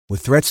With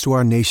threats to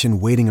our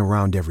nation waiting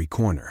around every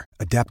corner,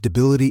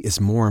 adaptability is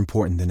more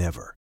important than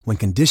ever. When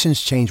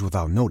conditions change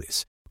without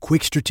notice,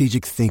 quick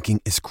strategic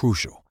thinking is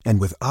crucial.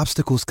 And with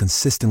obstacles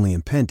consistently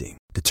impending,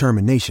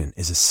 determination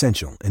is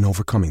essential in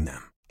overcoming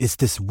them. It's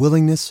this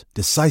willingness,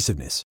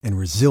 decisiveness, and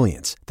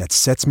resilience that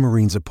sets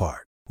Marines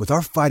apart. With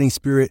our fighting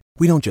spirit,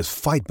 we don't just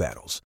fight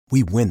battles,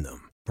 we win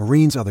them.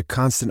 Marines are the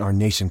constant our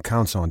nation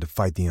counts on to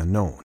fight the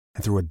unknown.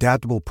 And through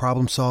adaptable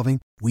problem solving,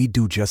 we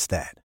do just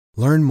that.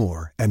 Learn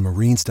more at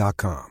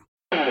marines.com.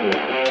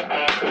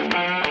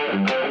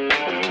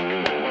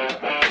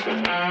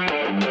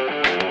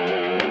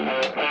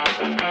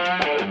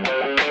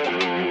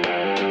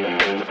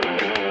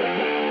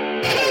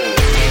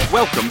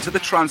 Welcome to the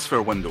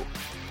Transfer Window,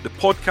 the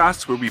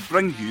podcast where we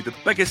bring you the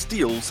biggest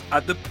deals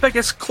at the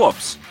biggest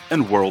clubs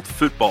in world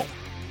football.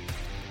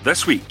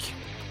 This week,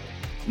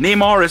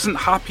 Neymar isn't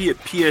happy at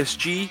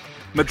PSG,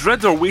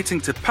 Madrid are waiting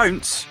to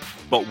pounce,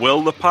 but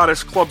will the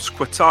Paris club's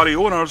Qatari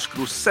owners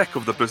grow sick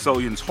of the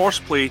Brazilian's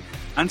horseplay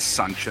and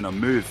sanction a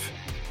move?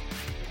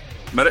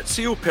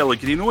 Maurizio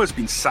Pellegrino has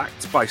been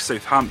sacked by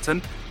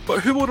Southampton, but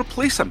who will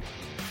replace him?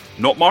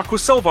 Not Marco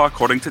Silva,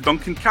 according to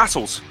Duncan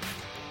Castles.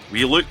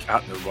 We look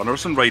at the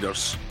runners and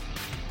riders.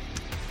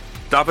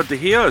 David De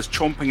Gea is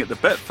chomping at the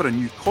bit for a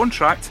new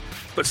contract,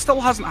 but still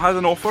hasn't had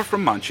an offer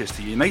from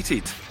Manchester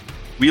United.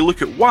 We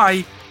look at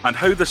why and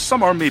how this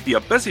summer may be a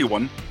busy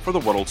one for the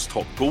world's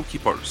top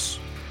goalkeepers.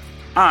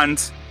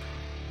 And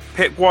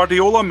Pep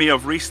Guardiola may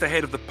have raced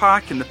ahead of the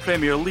pack in the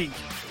Premier League,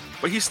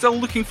 but he's still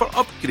looking for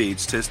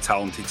upgrades to his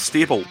talented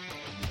stable.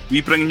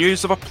 We bring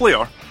news of a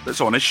player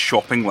that's on his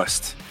shopping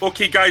list.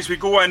 Okay guys, we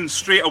go in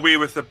straight away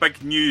with the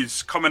big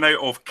news coming out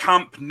of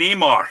Camp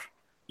Neymar.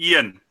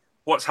 Ian,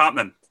 what's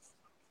happening?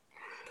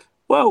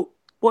 Well,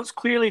 what's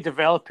clearly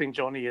developing,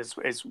 Johnny, is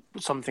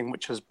something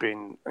which has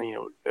been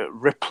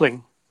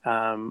rippling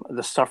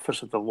the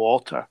surface of the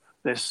water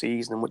this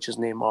season, which is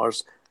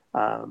Neymar's,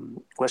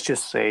 let's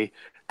just say,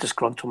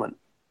 disgruntlement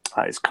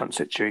at his current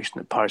situation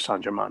at Paris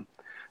Saint-Germain.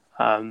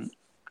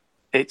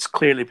 It's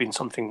clearly been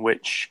something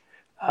which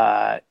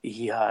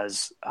he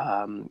has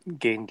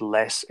gained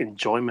less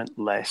enjoyment,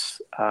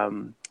 less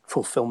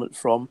fulfillment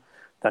from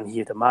than he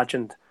had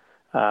imagined.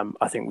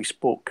 I think we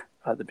spoke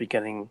at the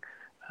beginning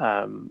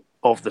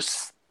of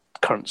this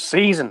current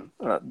season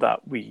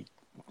that we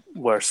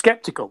were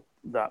sceptical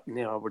that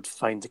Neymar would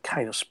find the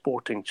kind of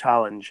sporting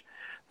challenge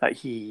that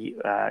he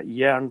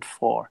yearned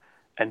for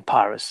in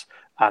Paris,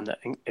 and that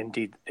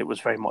indeed it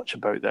was very much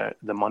about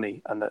the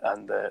money and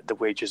the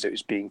wages that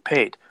was being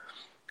paid.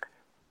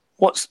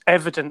 What's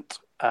evident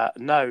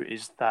now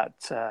is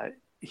that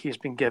he's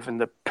been given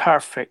the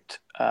perfect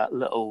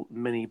little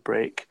mini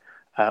break,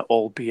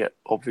 albeit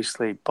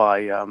obviously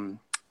by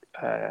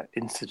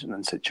incident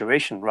and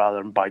situation rather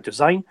than by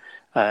design.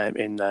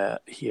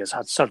 He has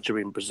had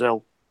surgery in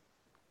Brazil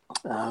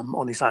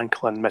on his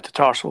ankle and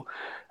metatarsal,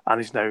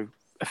 and he's now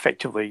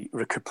effectively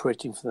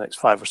recuperating for the next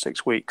 5 or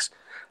 6 weeks.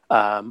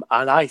 And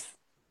I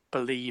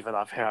believe, and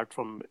I've heard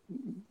from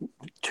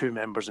 2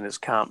 members in his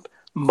camp,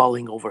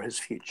 mulling over his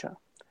future.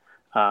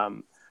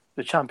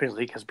 The Champions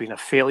League has been a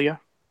failure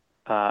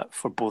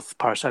for both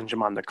Paris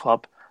Saint-Germain, the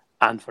club,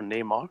 and for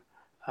Neymar.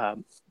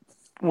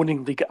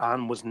 Winning Ligue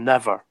 1 was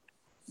never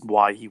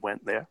why he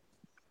went there.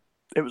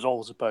 It was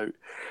always about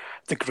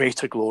the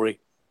greater glory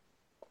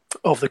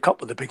of the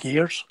Cup of the Big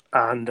Years.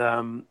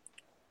 And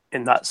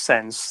in that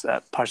sense,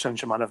 Paris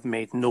Saint-Germain have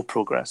made no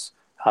progress,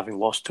 having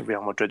lost to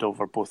Real Madrid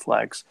over both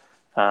legs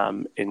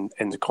in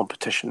the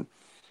competition.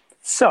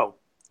 So,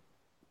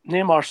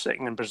 Neymar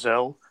sitting in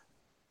Brazil,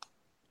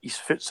 his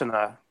foot's in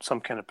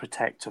some kind of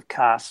protective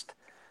cast,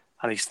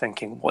 and he's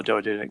thinking, what do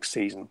I do next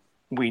season?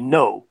 We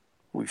know,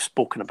 we've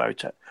spoken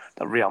about it,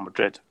 that Real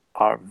Madrid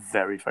are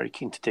very, very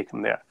keen to take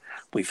him there.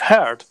 We've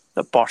heard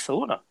that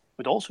Barcelona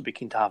would also be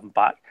keen to have him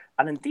back,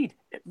 and indeed,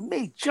 it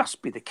may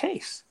just be the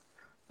case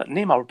that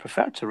Neymar would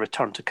prefer to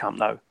return to Camp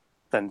Nou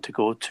than to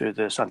go to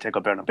the Santiago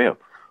Bernabeu.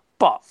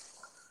 But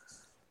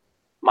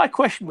my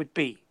question would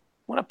be,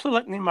 when a player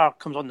like Neymar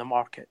comes on the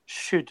market,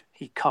 should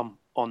he come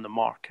on the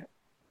market,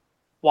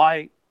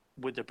 why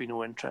would there be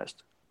no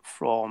interest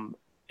from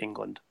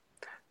England?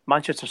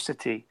 Manchester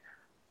City,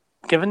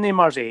 given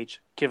Neymar's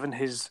age, given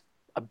his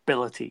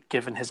ability,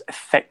 given his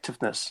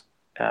effectiveness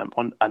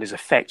and his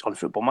effect on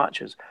football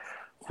matches,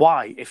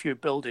 why, if you're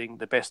building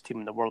the best team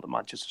in the world at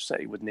Manchester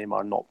City, would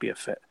Neymar not be a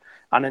fit?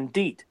 And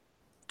indeed,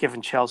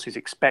 given Chelsea's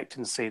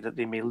expectancy that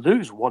they may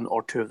lose 1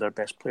 or 2 of their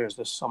best players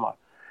this summer,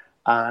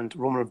 and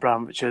Roman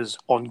Abramovich's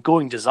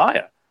ongoing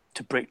desire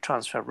to break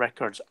transfer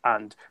records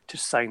and to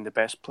sign the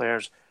best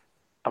players,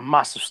 a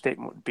massive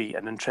statement would be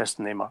an interest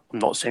in Neymar. I'm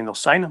not saying they'll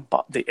sign him,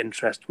 but the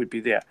interest would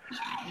be there.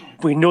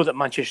 We know that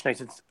Manchester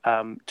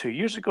United 2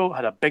 years ago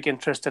had a big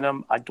interest in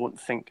him. I don't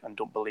think and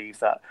don't believe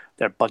that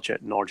their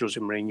budget nor Jose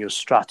Mourinho's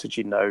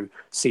strategy now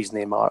sees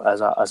Neymar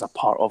as a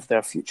part of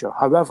their future.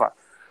 However,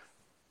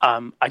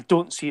 I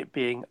don't see it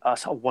being a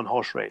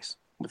one-horse race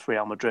with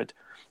Real Madrid.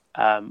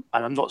 And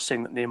I'm not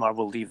saying that Neymar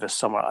will leave this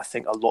summer. I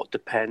think a lot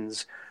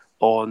depends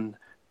on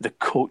the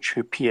coach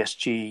who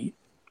PSG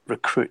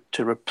recruit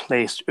to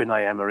replace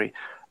Unai Emery.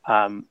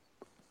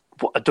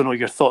 I don't know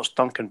your thoughts,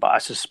 Duncan, but I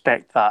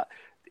suspect that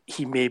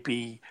he may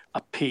be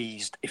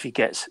appeased if he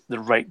gets the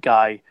right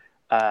guy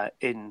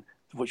in,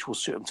 which will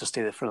suit him to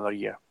stay there for another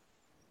year.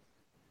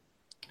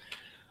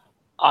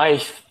 I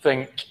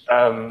think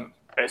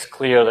it's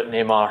clear that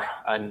Neymar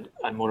and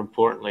more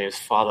importantly his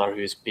father,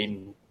 who's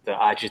been the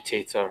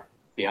agitator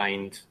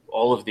behind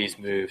all of these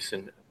moves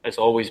and has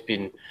always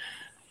been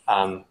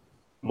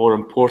more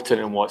important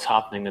in what's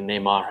happening than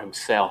Neymar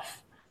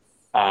himself,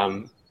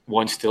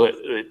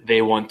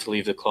 they want to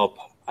leave the club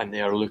and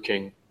they are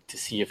looking to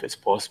see if it's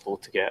possible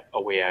to get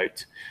a way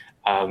out.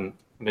 The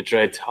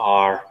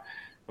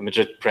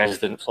Madrid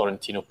president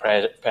Florentino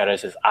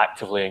Perez is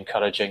actively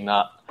encouraging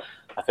that.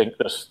 I think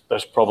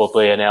there's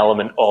probably an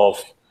element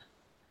of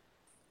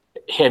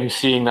him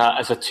seeing that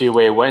as a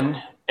two-way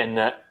win in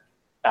that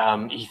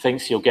he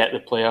thinks he'll get the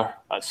player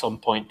at some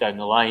point down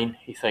the line.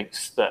 He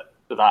thinks that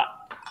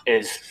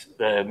is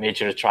the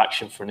major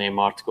attraction for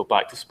Neymar to go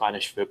back to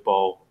Spanish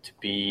football, to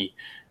be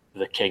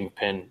the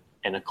kingpin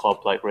in a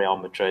club like Real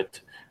Madrid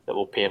that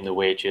will pay him the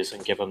wages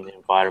and give him the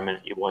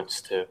environment he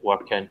wants to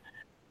work in.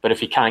 But if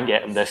he can't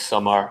get him this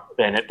summer,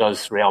 then it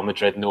does Real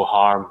Madrid no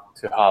harm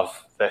to have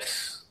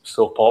this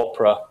soap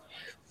opera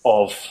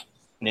of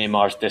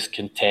Neymar's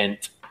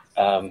discontent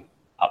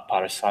at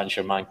Paris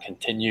Saint-Germain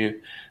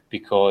continue,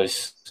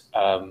 because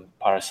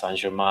Paris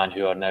Saint-Germain,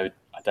 who are now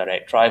a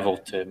direct rival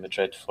to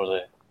Madrid for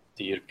the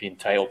European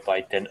title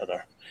by dint of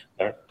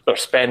their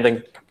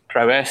spending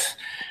prowess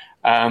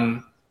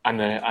and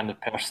the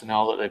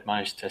personnel that they've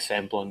managed to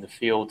assemble on the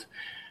field,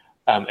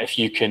 if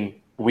you can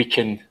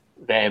weaken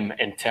them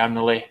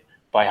internally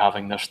by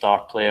having their star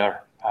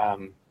player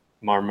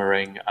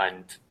murmuring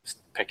and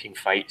picking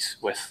fights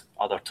with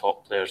other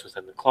top players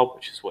within the club,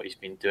 which is what he's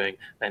been doing,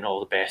 then all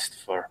the best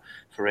for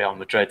Real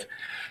Madrid.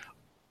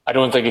 I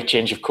don't think a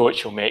change of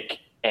coach will make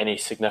any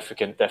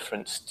significant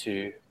difference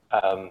to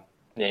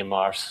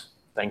Neymar's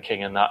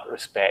thinking in that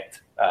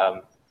respect.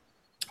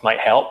 Might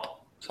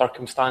help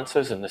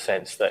circumstances in the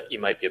sense that he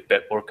might be a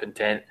bit more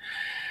content.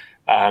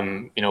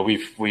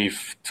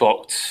 We've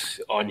talked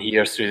on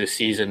here through the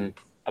season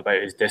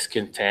about his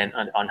discontent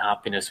and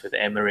unhappiness with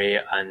Emery,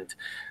 and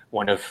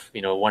one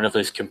of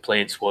his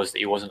complaints was that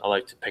he wasn't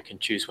allowed to pick and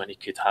choose when he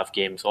could have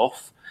games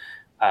off.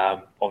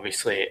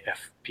 Obviously,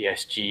 if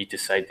PSG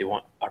decide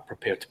are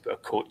prepared to put a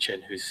coach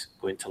in who's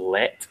going to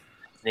let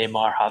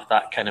Neymar have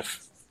that kind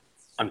of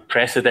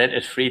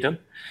unprecedented freedom,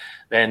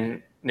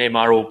 then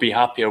Neymar will be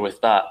happier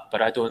with that.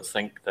 But I don't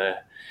think the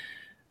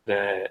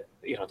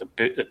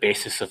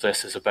basis of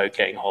this is about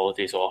getting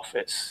holidays off.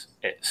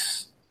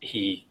 It's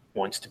he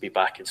wants to be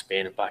back in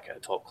Spain and back at a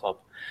top club.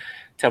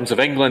 In terms of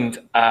England,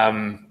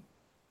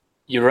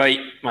 you're right,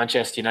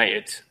 Manchester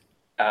United,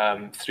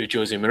 through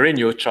Jose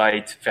Mourinho,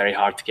 tried very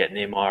hard to get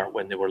Neymar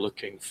when they were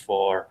looking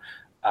for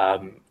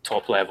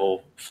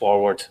top-level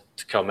forward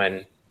to come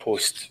in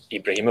post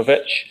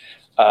Ibrahimovic.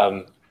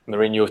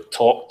 Mourinho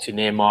talked to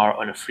Neymar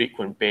on a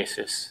frequent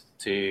basis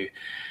to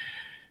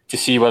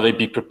see whether they'd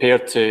be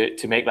prepared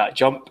to make that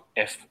jump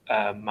if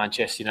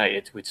Manchester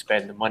United would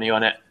spend the money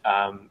on it.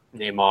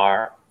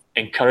 Neymar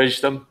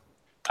encouraged them,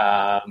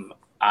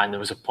 and there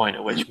was a point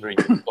at which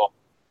Mourinho thought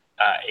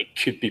it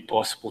could be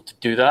possible to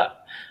do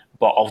that,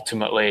 but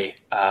ultimately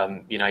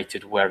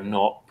United were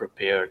not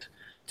prepared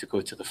to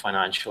go to the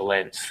financial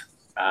lengths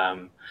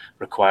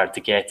required to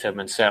get him,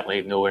 and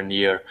certainly nowhere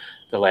near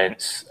the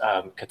lengths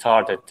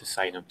Qatar did to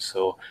sign him.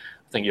 So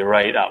I think you're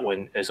right, that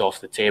one is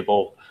off the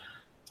table.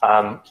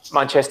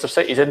 Manchester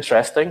City is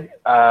interesting.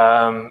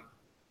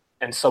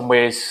 In some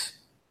ways,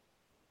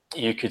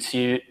 you could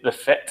see the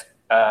fit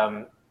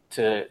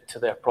to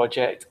their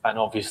project, and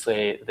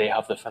obviously they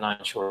have the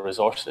financial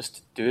resources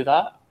to do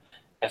that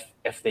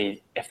if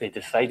they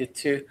decided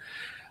to.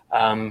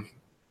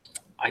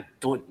 I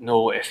don't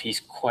know if he's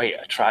quite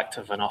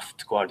attractive enough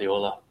to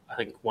Guardiola. I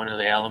think one of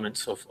the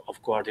elements of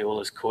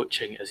Guardiola's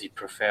coaching is he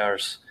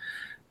prefers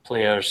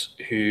players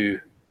who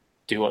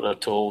do what they're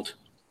told.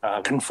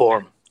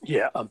 Conform.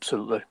 Yeah,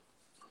 absolutely.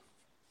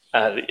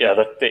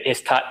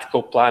 His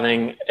tactical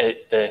planning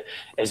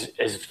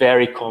is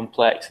very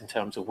complex in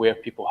terms of where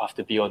people have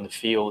to be on the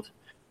field,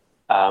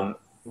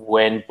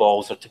 when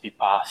balls are to be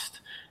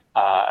passed,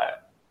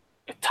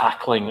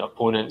 tackling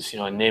opponents. In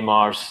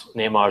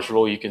Neymar's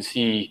role, you can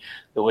see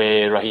the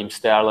way Raheem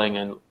Sterling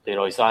and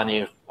Leroy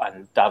Sané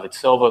and David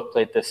Silva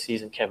played this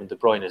season, Kevin De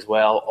Bruyne as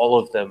well. All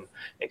of them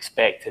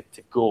expected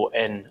to go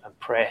in and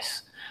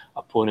press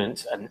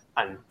opponents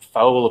and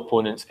foul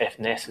opponents if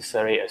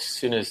necessary as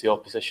soon as the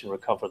opposition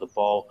recover the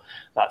ball.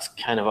 That's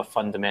kind of a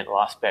fundamental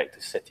aspect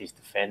of City's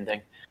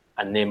defending,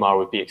 and Neymar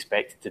would be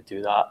expected to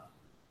do that.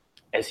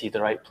 Is he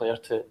the right player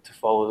to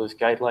follow those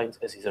guidelines?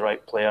 Is he the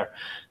right player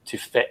to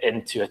fit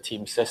into a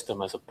team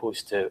system as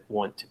opposed to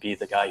want to be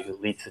the guy who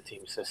leads the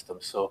team system?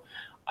 So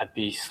I'd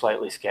be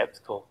slightly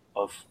sceptical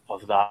of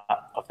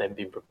them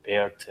being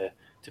prepared to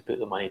put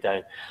the money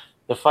down.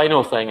 The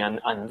final thing,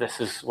 and this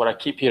is what I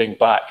keep hearing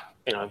back,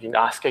 I've been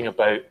asking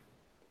about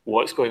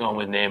what's going on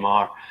with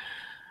Neymar.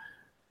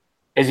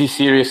 Is he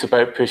serious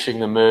about pushing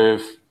the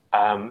move?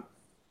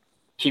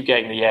 Keep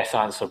getting the yes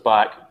answer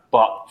back.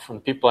 But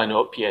from people I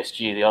know at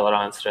PSG, the other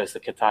answer is the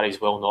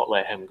Qataris will not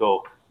let him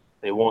go.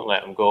 They won't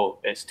let him go.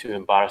 It's too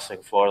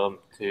embarrassing for them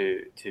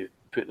to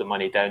put the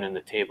money down on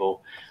the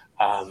table,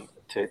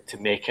 to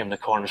make him the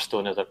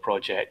cornerstone of their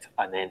project,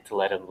 and then to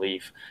let him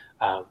leave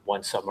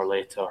one summer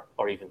later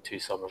or even 2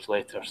 summers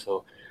later.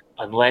 So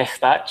unless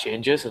that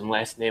changes,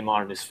 unless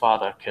Neymar and his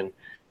father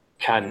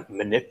can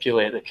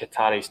manipulate the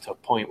Qataris to a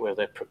point where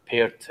they're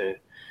prepared to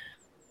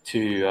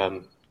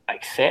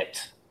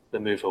accept the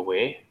move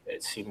away,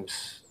 it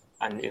seems.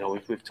 And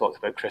we've talked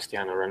about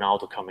Cristiano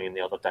Ronaldo coming in the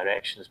other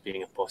direction as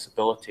being a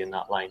possibility in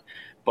that line,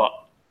 but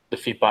the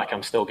feedback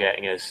I'm still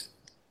getting is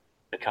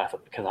the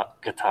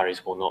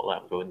Qataris will not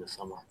let him go in the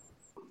summer.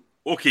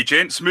 Okay,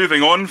 gents,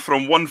 moving on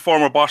from one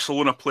former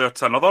Barcelona player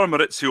to another,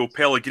 Maurizio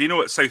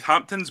Pellegrino at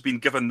Southampton's been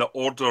given the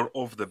Order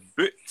of the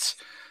Boot.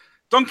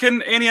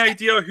 Duncan, any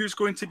idea who's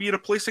going to be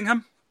replacing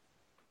him?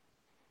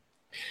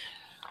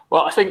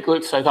 Well, I think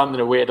Southampton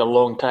have waited a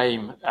long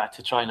time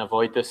to try and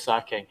avoid this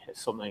sacking.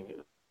 It's something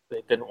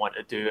they didn't want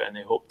to do, and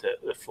they hoped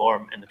that the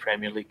form in the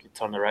Premier League could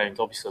turn around.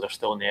 Obviously, they're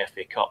still in the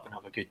FA Cup and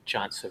have a good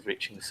chance of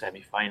reaching the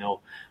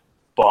semi-final.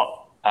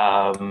 But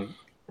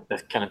the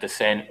kind of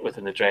dissent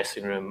within the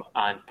dressing room,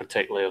 and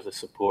particularly of the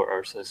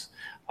supporters,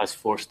 has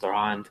forced their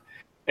hand.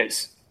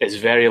 It's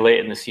very late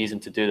in the season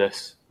to do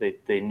this.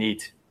 They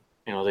need,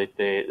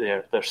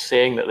 they're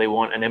saying that they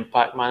want an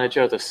impact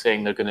manager. They're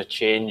saying they're going to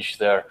change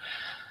their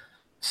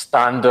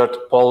standard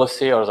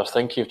policy, or they're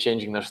thinking of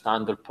changing their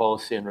standard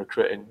policy in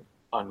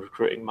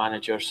recruiting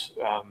managers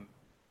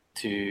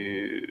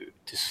to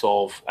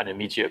solve an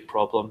immediate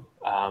problem.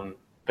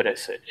 But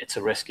it's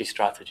a risky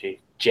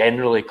strategy.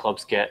 Generally,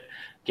 clubs get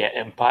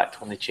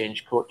impact when they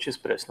change coaches,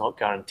 but it's not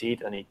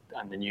guaranteed, and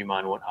the new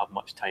man won't have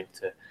much time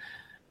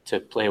to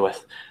play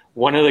with.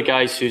 One of the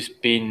guys who's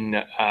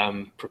been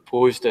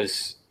proposed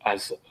as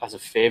a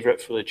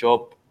favourite for the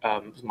job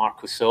was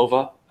Marco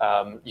Silva.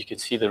 You can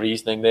see the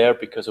reasoning there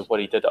because of what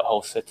he did at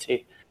Hull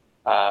City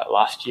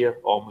last year,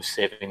 almost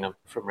saving them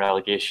from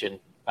relegation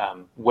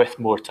with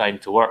more time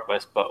to work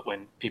with, but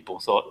when people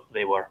thought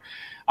they were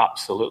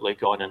absolutely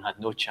gone and had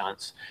no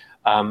chance.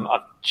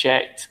 I've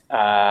checked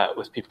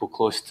with people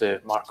close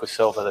to Marco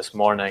Silva this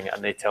morning,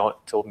 and they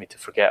told me to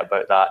forget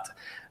about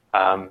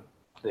that.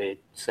 They're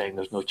saying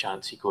there's no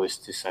chance he goes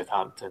to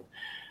Southampton,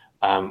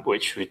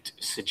 which would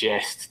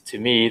suggest to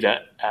me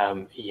that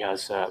he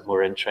has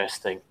more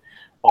interesting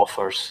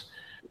offers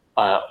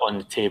on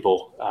the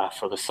table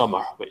for the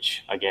summer,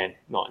 which, again,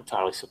 not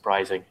entirely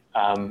surprising.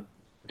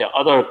 The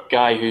other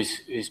guy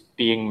who's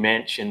being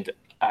mentioned,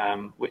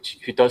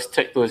 who does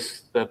tick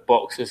the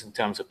boxes in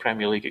terms of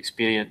Premier League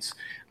experience,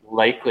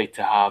 likely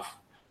to have,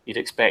 you'd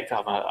expect to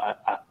have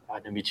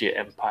an immediate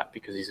impact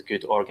because he's a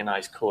good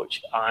organised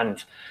coach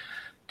and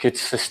could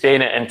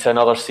sustain it into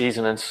another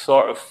season and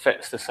sort of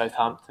fits the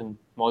Southampton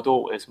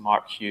model, is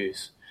Mark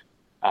Hughes.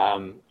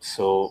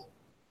 So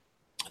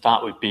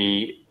that would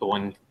be the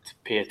one to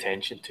pay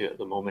attention to at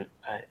the moment,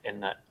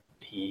 in that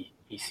he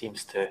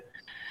seems to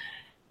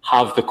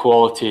have the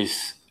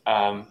qualities,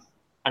 enough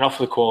of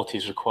the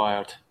qualities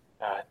required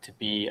to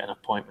be an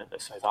appointment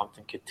that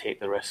Southampton could take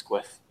the risk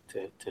with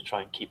to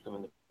try and keep them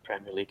in the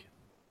Premier League.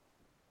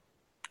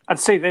 I'd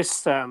say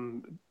this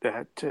to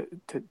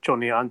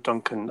Johnny and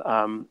Duncan.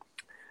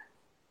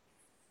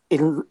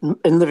 In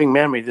living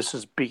memory, this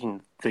has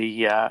been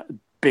the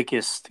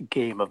biggest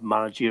game of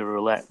managerial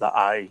roulette that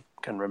I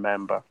can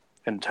remember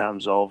in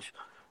terms of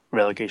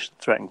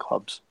relegation-threatened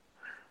clubs.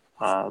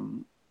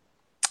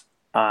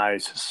 I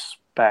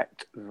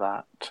suspect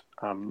that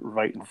I'm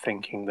right in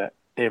thinking that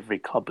every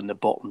club in the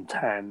bottom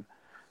 10,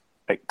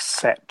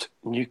 except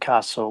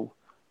Newcastle,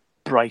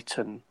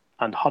 Brighton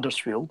and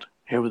Huddersfield,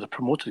 who were the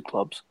promoted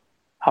clubs,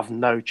 have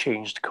now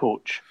changed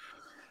coach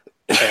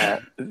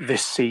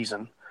this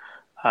season.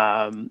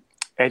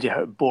 Eddie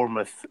Howe at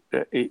Bournemouth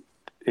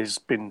has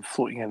been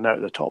floating in and out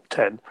of the top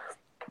 10,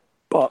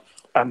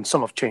 and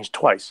some have changed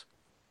twice.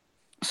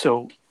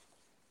 So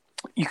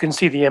you can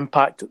see the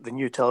impact that the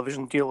new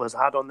television deal has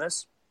had on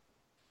this,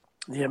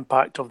 the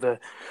impact of the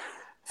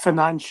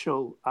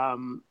financial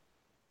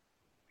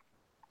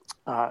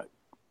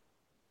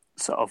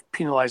sort of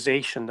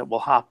penalisation that will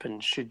happen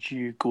should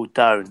you go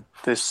down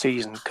this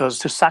season. Because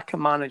to sack a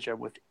manager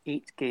with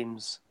 8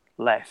 games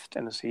left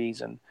in the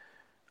season,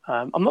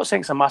 I'm not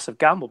saying it's a massive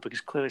gamble,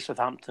 because clearly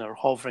Southampton are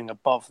hovering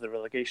above the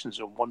relegation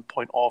zone, 1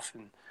 point off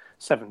in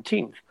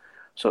 17th.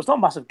 So it's not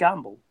a massive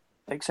gamble,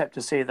 except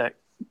to say that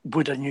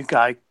would a new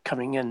guy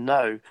coming in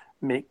now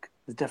make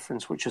the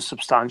difference, which is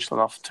substantial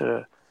enough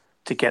to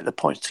get the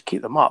points to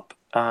keep them up.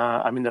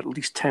 I mean, they're at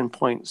least 10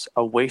 points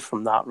away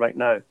from that right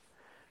now.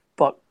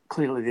 But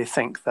clearly they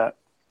think that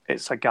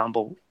it's a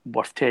gamble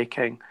worth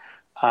taking.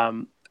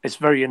 It's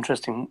very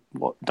interesting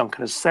what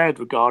Duncan has said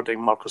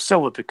regarding Marco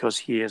Silva, because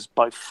he is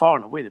by far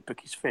and away the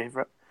bookies'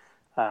 favourite.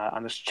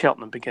 And as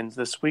Cheltenham begins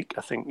this week,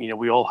 I think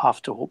we all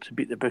have to hope to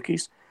beat the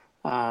bookies.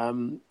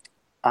 And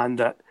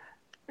that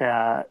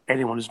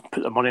anyone who's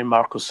put their money in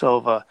Marco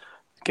Silva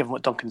given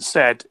what Duncan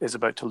said, is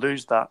about to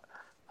lose that.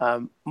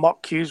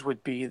 Mark Hughes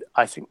would be,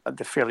 I think,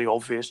 the fairly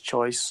obvious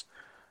choice.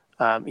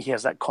 He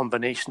has that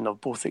combination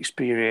of both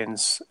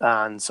experience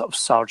and sort of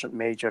sergeant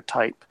major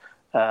type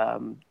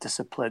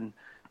discipline,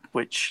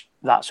 which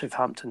that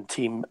Southampton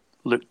team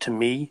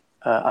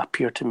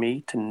appear to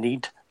me to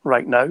need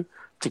right now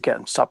to get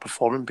them to start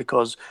performing.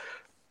 Because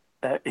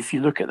if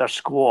you look at their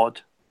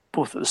squad,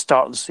 both at the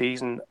start of the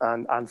season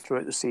and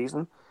throughout the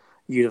season,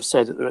 you'd have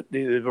said that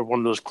they were one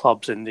of those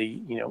clubs in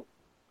the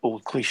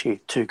old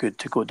cliche, too good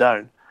to go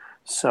down.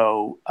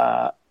 So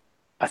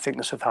I think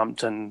the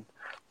Southampton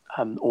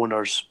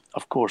owners,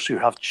 of course, who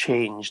have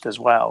changed as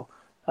well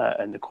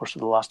in the course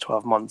of the last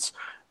 12 months,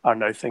 are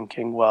now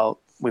thinking, well,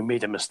 we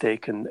made a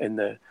mistake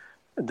in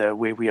the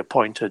way we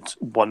appointed.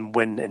 One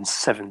win in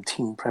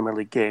 17 Premier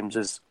League games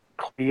is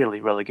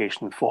clearly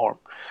relegation form.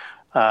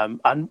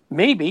 And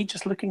maybe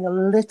just looking a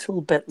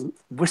little bit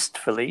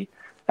wistfully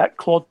at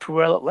Claude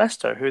Puel at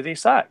Leicester, who they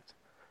sacked,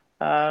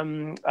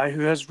 who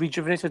has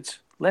rejuvenated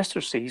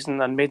Leicester's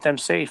season and made them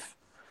safe.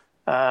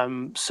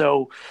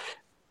 So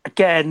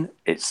again,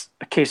 it's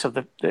a case of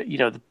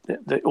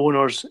the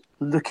owners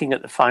looking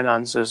at the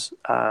finances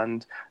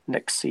and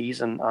next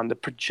season and the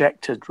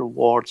projected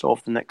rewards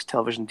of the next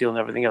television deal and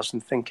everything else,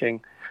 and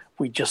thinking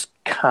we just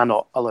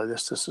cannot allow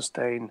this to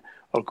sustain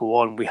or go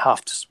on. We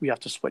have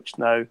to switch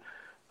now.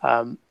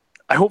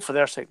 I hope for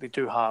their sake they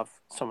do have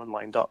someone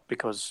lined up,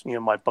 because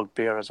my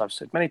bugbear, as I've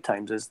said many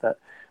times, is that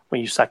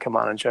when you sack a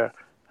manager,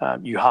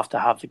 you have to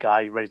have the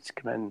guy ready to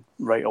come in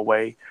right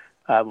away.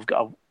 We've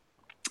got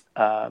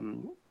a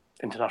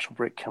international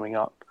break coming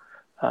up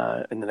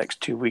in the next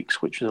 2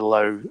 weeks, which will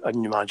allow a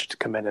new manager to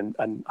come in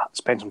and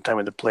spend some time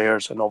with the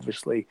players and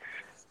obviously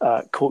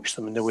coach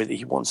them in the way that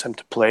he wants them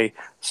to play.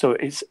 So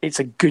it's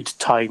a good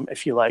time,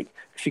 if you like.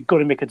 If you're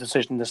going to make a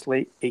decision this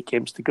late, 8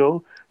 games to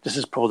go, this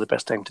is probably the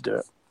best time to do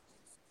it.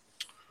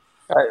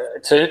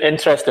 It's an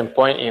interesting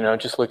point,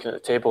 just looking at the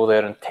table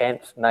there, and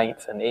 10th,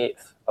 9th and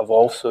 8th have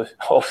also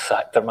all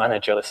sacked their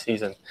manager this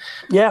season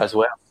as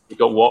well. You've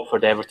got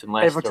Watford, Everton,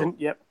 Leicester. Everton,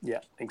 yeah,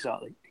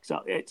 exactly.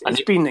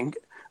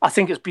 I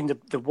think it's been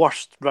the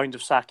worst round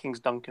of sackings,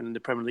 Duncan, in the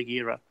Premier League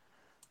era.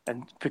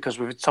 And because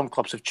some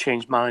clubs have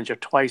changed manager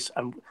twice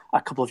and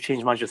a couple have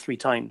changed manager 3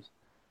 times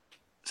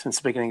since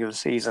the beginning of the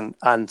season.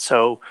 And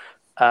so,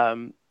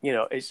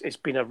 it's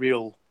been a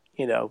real,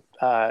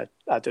 I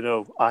don't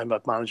know, I'm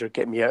a manager,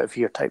 get me out of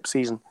here type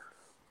season.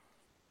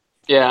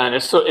 Yeah, and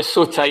it's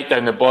so tight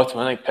down the bottom.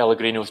 I think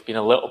Pellegrino's been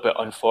a little bit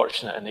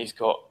unfortunate, and he's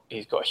got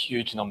a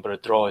huge number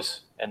of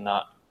draws in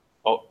that.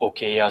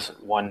 Okay, he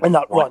hasn't won in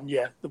that run,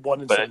 yeah, the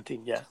 1 in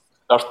 17, yeah.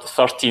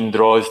 13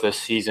 draws this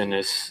season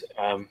is,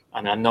 and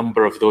a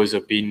number of those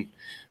have been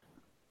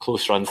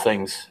close run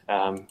things.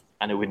 And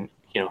it wouldn't,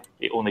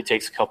 it only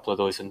takes a couple of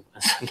those, and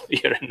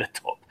suddenly you're in the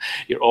top.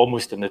 You're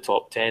almost in the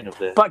top 10 of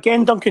the. But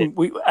again, Duncan,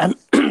 we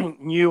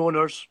new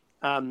owners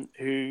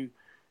who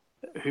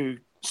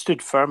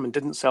stood firm and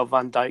didn't sell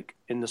Van Dijk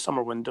in the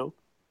summer window,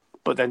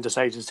 but then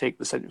decided to take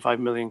the 75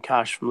 million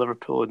cash from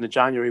Liverpool in the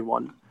January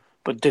one,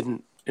 but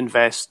didn't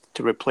invest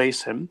to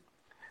replace him.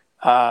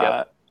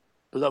 A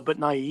little bit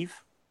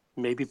naive,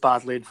 maybe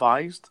badly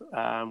advised.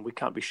 We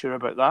can't be sure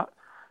about that.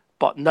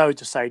 But now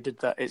decided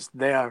that it's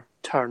their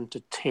turn to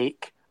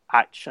take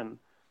action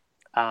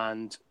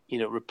and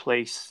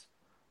replace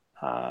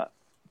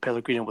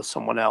Pellegrino with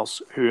someone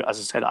else who, as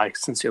I said, I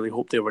sincerely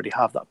hope they already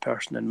have that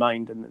person in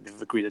mind and that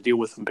they've agreed to deal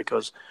with them,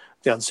 because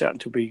the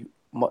uncertainty will be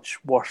much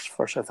worse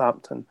for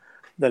Southampton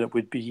than it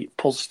would be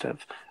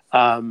positive.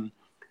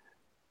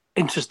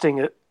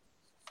 Interesting,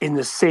 in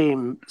the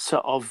same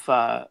sort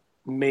of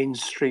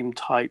mainstream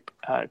type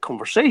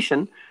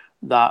conversation,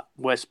 that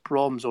West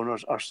Brom's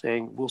owners are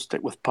saying we'll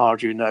stick with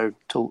Pardew now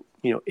till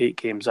 8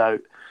 games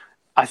out.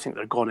 I think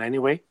they're gone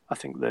anyway. I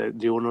think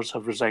the owners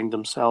have resigned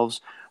themselves.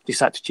 They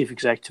sacked the chief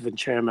executive and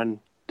chairman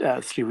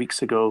 3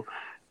 weeks ago.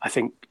 I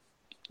think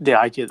the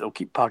idea that they'll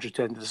keep Pardew to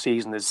the end of the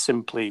season is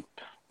simply,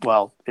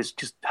 it's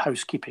just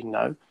housekeeping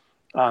now.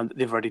 And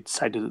they've already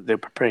decided that they're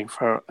preparing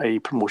for a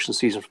promotion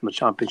season from the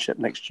Championship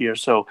next year.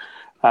 So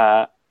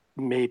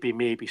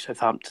maybe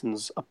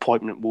Southampton's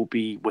appointment will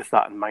be with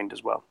that in mind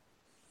as well.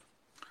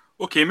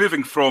 Okay,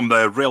 moving from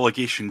the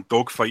relegation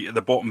dogfight at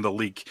the bottom of the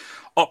league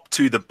up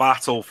to the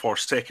battle for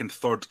 2nd,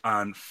 3rd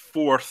and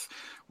 4th,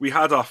 we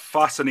had a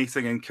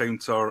fascinating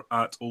encounter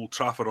at Old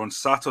Trafford on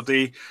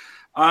Saturday.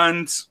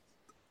 And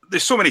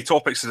there's so many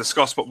topics to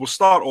discuss, but we'll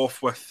start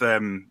off with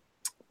the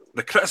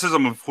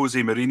criticism of Jose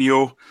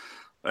Mourinho.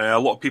 A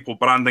lot of people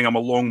branding him a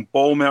long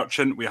ball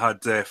merchant. We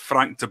had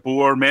Frank de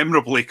Boer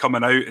memorably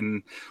coming out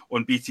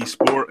on BT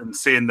Sport and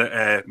saying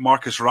that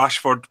Marcus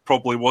Rashford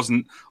probably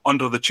wasn't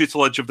under the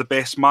tutelage of the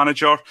best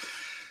manager.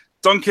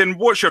 Duncan,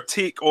 what's your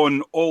take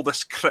on all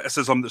this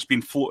criticism that's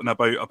been floating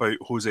about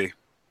Jose?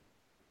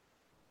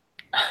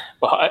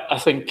 Well, I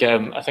think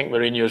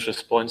Mourinho's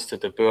response to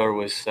de Boer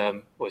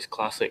was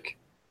classic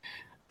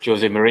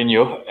Jose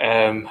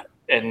Mourinho,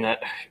 in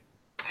that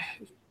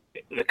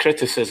the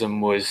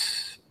criticism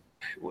was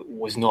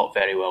not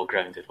very well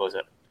grounded, was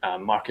it?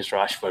 Marcus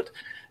Rashford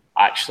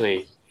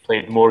actually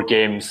played more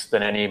games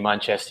than any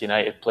Manchester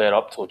United player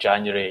up till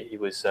January.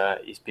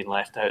 He's been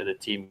left out of the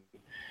team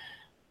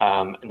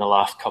in the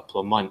last couple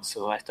of months.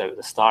 So left out of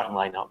the starting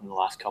lineup in the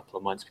last couple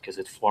of months because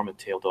his form had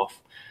tailed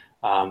off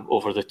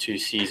over the 2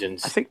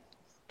 seasons. I think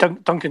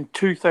Duncan,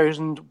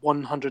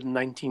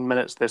 2,119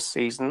 minutes this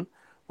season,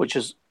 which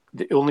is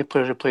the only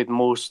players who played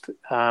most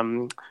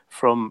from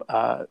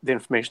the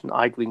information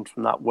I gleaned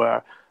from that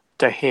were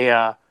De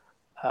Gea,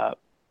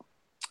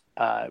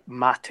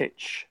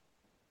 Matic,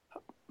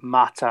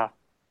 Mata,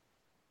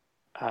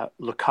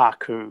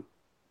 Lukaku,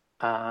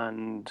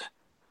 and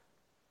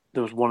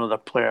there was one other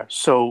player.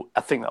 So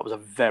I think that was a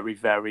very,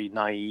 very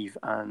naive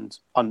and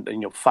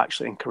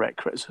factually incorrect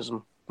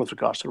criticism with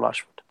regards to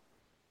Rashford.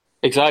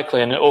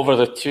 Exactly, and over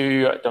the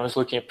 2, I was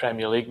looking at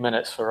Premier League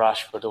minutes for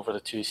Rashford over the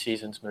 2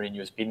 seasons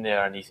Mourinho's been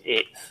there, and he's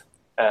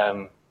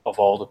 8th of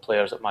all the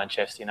players at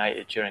Manchester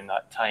United during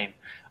that time.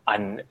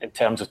 And in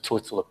terms of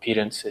total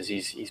appearances,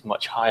 he's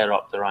much higher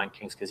up the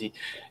rankings because he,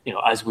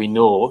 as we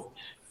know,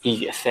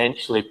 he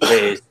essentially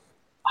plays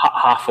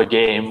half a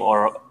game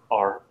or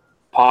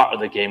part of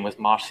the game with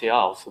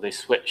Martial. So they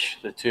switch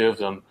the 2 of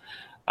them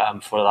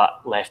for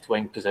that left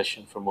wing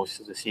position for most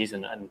of the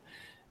season, and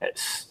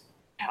it's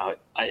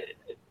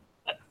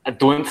I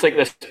don't think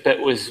this bit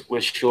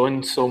was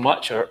shown so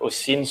much or was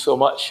seen so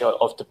much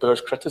of De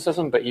Boer's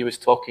criticism, but he was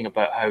talking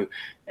about how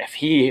if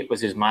he was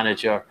his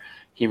manager,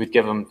 he would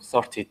give him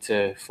 30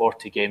 to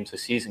 40 games a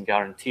season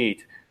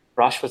guaranteed.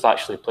 Rashford's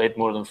actually played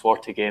more than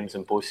 40 games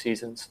in both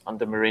seasons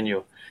under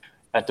Mourinho.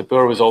 De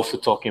Boer was also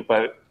talking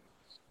about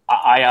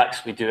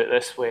Ajax. We do it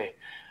this way.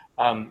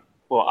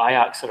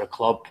 Ajax are a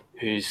club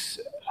whose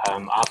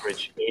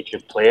average age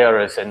of player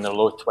is in the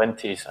low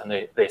 20s, and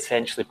they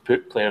essentially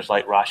put players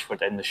like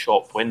Rashford in the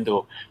shop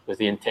window with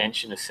the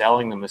intention of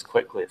selling them as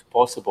quickly as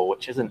possible,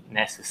 which isn't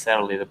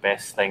necessarily the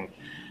best thing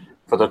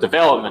for their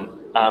development.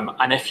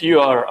 And if you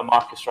are a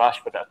Marcus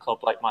Rashford at a club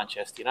like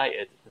Manchester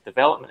United, the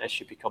development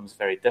issue becomes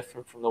very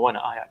different from the one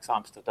at Ajax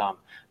Amsterdam,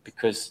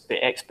 because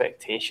the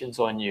expectations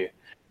on you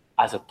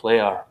as a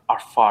player are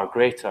far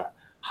greater.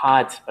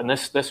 And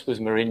this was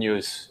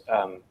Mourinho's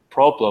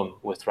problem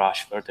with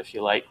Rashford, if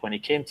you like, when he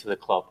came to the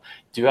club.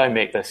 Do I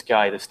make this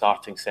guy the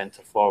starting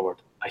centre forward?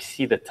 I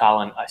see the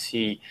talent, I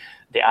see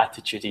the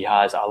attitude he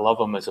has, I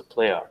love him as a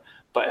player.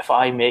 But if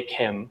I make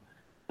him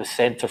the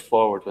centre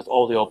forward with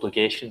all the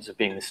obligations of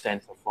being the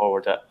centre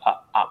forward at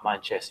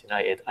Manchester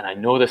United, and I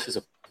know this is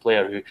a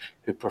player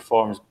who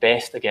performs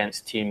best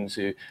against teams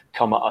who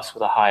come at us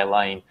with a high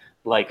line,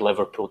 like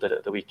Liverpool did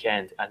at the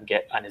weekend, and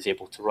is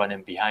able to run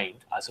in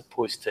behind, as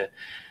opposed to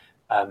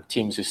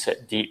teams who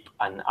sit deep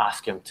and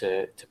ask him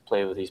to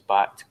play with his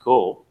back to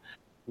goal.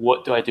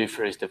 What do I do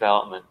for his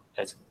development?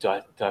 Do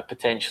I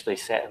potentially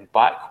set him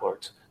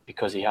backwards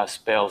because he has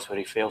spells where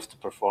he fails to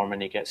perform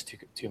and he gets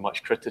too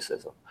much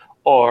criticism?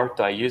 Or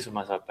do I use him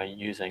as I've been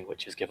using,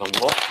 which is give him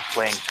lots of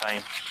playing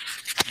time,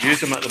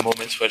 use him at the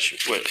moments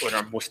when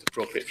are most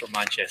appropriate for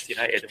Manchester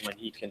United and when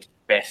he can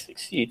best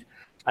succeed,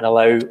 and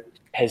allow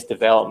his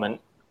development,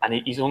 and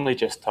he's only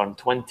just turned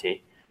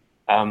 20,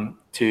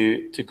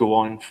 to go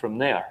on from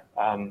there.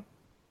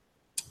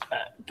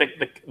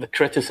 The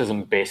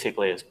criticism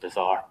basically is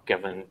bizarre,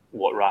 given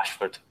what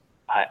Rashford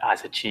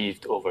has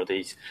achieved over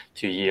these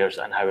 2 years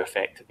and how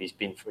effective he's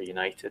been for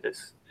United.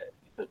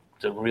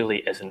 There really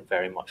isn't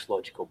very much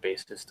logical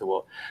basis to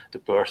what De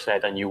Boer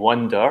said, and you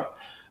wonder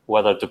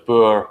whether De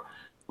Boer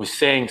was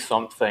saying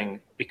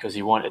something because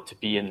he wanted to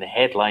be in the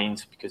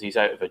headlines because he's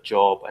out of a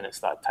job, and it's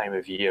that time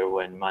of year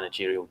when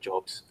managerial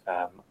jobs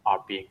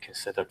are being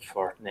considered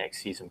for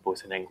next season,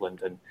 both in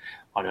England and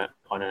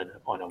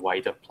on a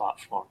wider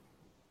platform.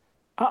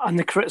 And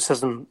the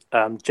criticism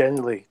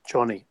generally,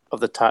 Johnny, of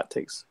the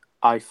tactics,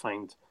 I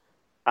find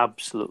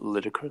absolutely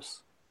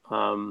ludicrous.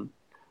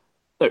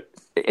 Look,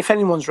 if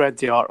anyone's read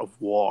The Art of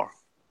War,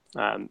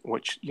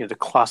 which the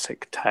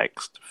classic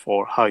text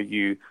for how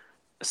you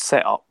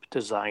set up,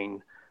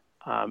 design,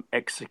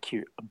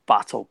 execute a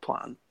battle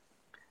plan,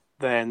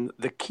 then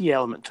the key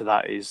element to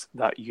that is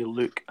that you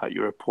look at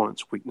your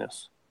opponent's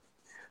weakness.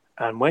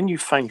 And when you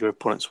find your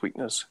opponent's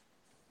weakness,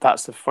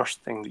 that's the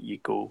first thing that you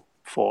go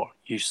for.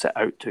 You set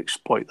out to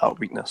exploit that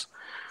weakness.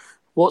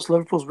 What's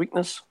Liverpool's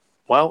weakness?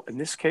 Well, in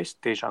this case,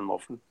 Dejan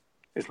Lovren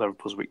is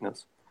Liverpool's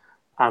weakness.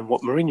 And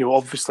what Mourinho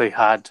obviously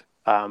had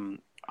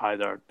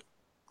either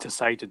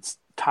decided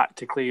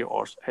tactically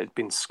or had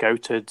been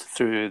scouted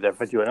through their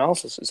video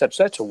analysis,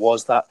 etc.,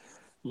 was that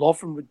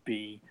Lovren would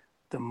be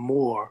the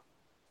more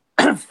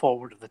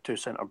forward of the 2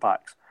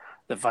 centre-backs.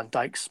 That Van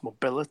Dijk's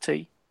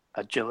mobility,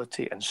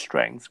 agility and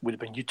strength would have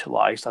been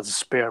utilised as a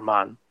spare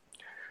man.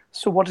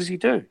 So what does he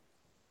do?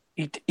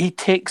 He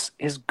takes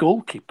his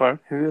goalkeeper,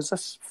 who is a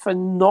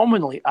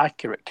phenomenally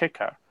accurate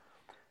kicker,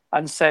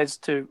 and says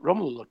to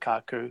Romelu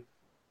Lukaku,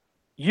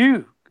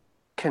 you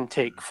can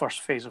take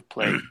first phase of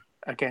play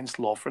against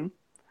Lovren,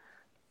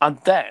 and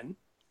then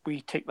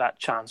we take that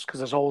chance,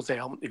 because there's always the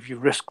element if you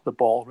risk the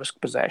ball, risk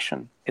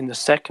possession in the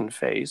second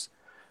phase,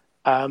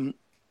 and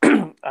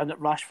that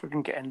Rashford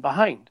can get in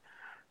behind.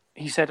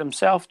 He said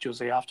himself,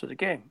 Jose, after the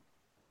game,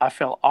 I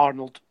felt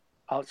Arnold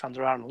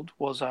Alexander-Arnold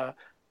was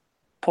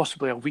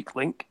possibly a weak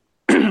link,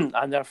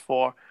 and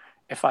therefore,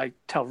 if I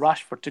tell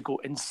Rashford to go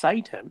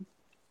inside him,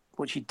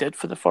 which he did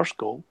for the first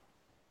goal,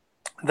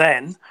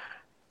 then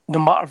no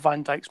matter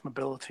Van Dijk's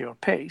mobility or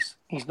pace,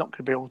 he's not going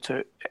to be able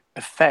to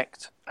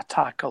effect a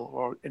tackle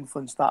or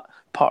influence that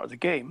part of the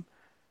game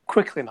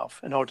quickly enough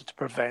in order to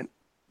prevent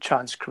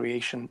chance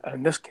creation, and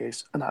in this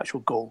case, an actual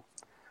goal.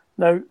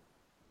 Now,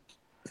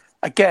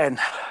 again,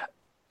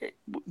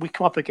 we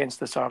come up against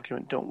this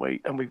argument, don't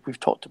we? And we've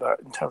talked about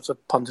it in terms of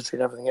punditry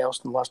and everything else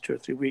in the last 2 or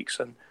 3 weeks,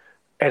 and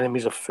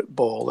enemies of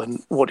football,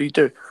 and what do you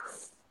do?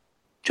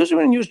 Jose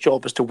Mourinho's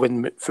job is to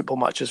win football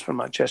matches for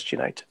Manchester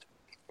United.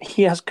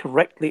 He has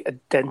correctly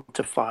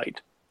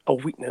identified a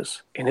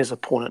weakness in his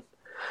opponent.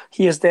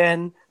 He has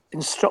then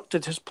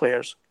instructed his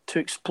players to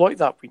exploit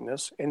that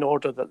weakness in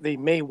order that they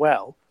may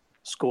well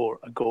score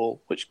a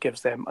goal which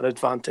gives them an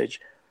advantage.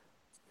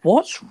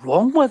 What's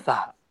wrong with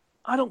that?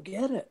 I don't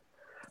get it.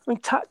 I mean,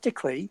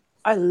 tactically,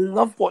 I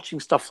love watching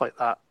stuff like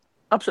that.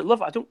 Absolutely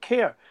love it. I don't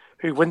care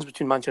who wins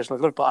between Manchester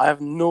and Liverpool. I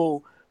have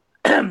no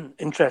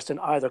interest in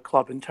either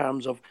club in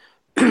terms of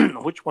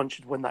which one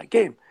should win that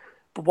game.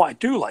 But what I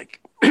do like,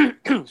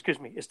 excuse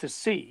me, is to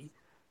see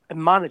a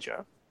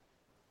manager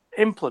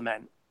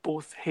implement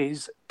both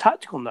his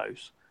tactical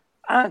nous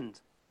and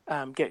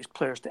get his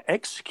players to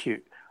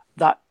execute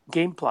that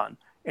game plan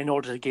in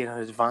order to gain an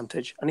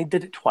advantage. And he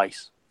did it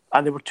twice.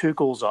 And they were 2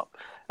 goals up.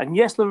 And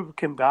yes, Liverpool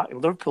came back,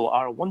 and Liverpool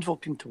are a wonderful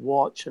team to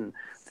watch, and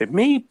they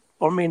may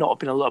or may not have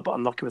been a little bit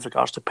unlucky with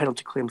regards to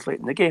penalty claims late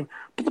in the game.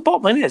 But the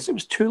bottom line is, it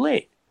was too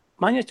late.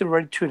 Man United were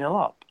already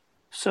 2-0 up.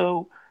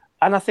 So,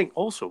 and I think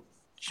also,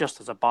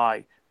 just as a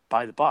by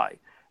the by,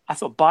 I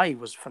thought Bailly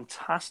was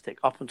fantastic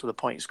up until the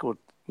point he scored,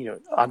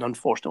 an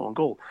unfortunate own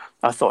goal.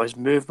 I thought his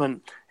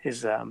movement,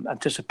 his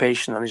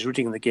anticipation, and his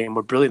reading of the game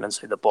were brilliant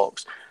inside the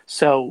box.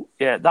 So,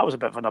 yeah, that was a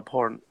bit of an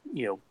abhorrent,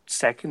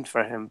 second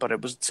for him, but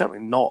it was certainly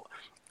not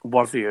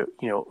worthy,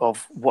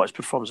 of what his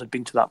performance had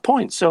been to that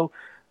point. So,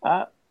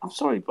 I'm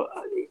sorry, but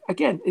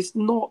again, it's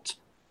not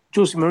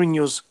Jose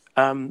Mourinho's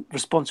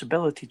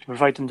responsibility to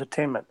provide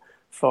entertainment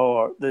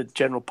for the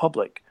general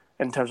public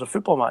in terms of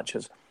football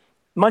matches.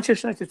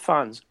 Manchester United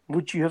fans,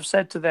 would you have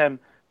said to them,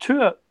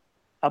 to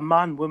a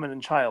man, woman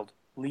and child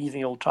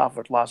leaving Old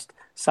Trafford last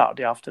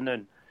Saturday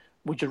afternoon,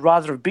 would you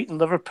rather have beaten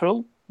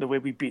Liverpool the way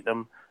we beat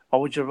them, or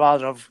would you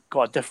rather have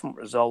got a different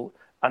result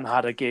and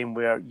had a game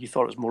where you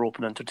thought it was more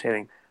open and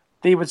entertaining?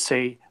 They would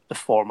say the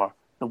former.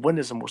 The win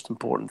is the most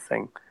important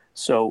thing.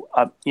 So,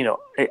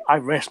 I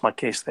rest my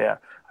case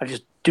there. I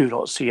just do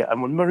not see it.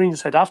 And when Mourinho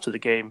said after the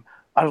game,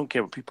 I don't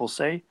care what people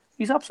say,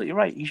 he's absolutely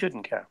right. He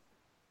shouldn't care.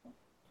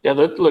 Yeah,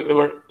 look,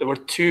 there were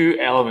 2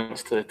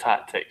 elements to the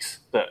tactics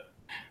that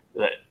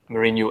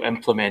Mourinho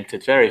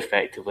implemented very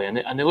effectively,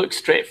 and they look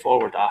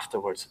straightforward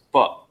afterwards,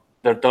 but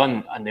they're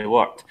done and they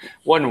worked.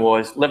 One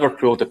was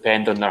Liverpool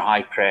depend on their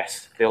high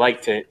press. They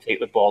like to take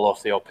the ball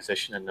off the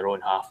opposition in their own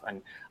half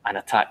and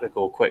attack the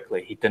goal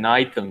quickly. He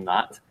denied them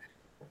that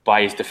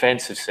by his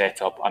defensive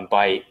setup and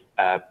by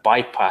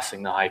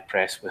bypassing the high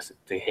press with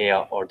De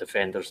Gea or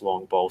defenders'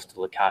 long balls to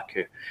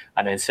Lukaku.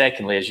 And then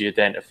secondly, as you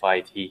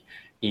identified, he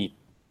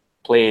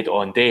played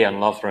on Day and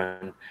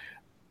Lovren,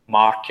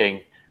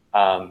 marking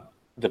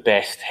the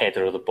best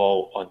header of the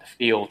ball on the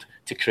field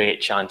to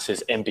create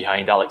chances in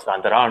behind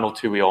Alexander-Arnold,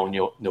 who we all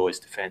know is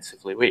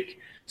defensively weak.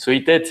 So he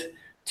did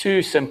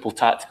 2 simple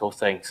tactical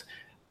things.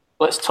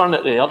 Let's turn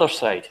it to the other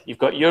side. You've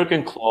got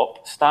Jurgen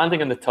Klopp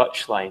standing on the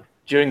touchline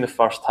during the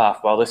first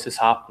half while this is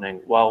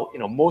happening. While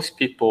most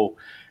people,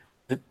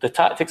 the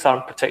tactics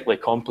aren't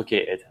particularly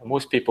complicated, and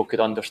most people could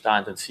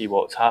understand and see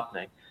what's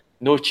happening.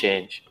 No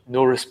change,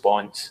 no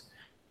response.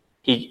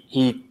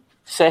 He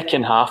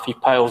second half, he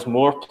piles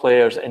more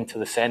players into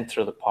the centre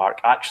of the park,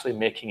 actually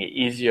making it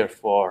easier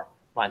for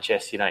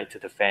Manchester United to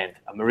defend.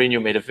 And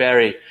Mourinho made a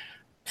very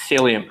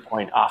salient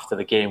point after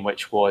the game,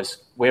 which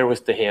was, where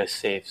was De Gea's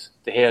saves?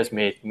 De Gea's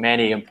made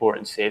many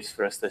important saves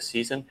for us this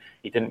season.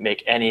 He didn't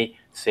make any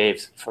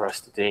saves for us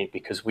today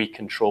because we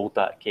controlled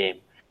that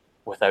game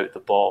without the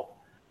ball.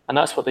 And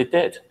that's what they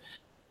did.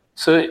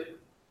 So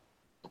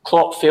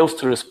Klopp fails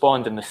to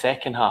respond in the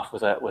second half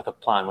with a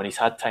plan when he's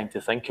had time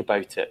to think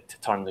about it to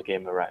turn the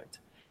game around.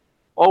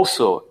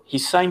 Also, he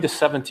signed a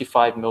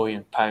 £75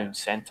 million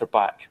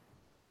centre-back,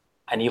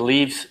 and he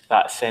leaves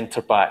that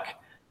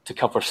centre-back to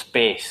cover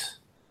space.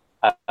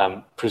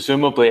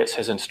 Presumably it's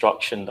his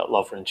instruction that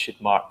Lovren should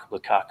mark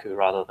Lukaku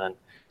rather than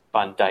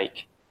Van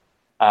Dijk.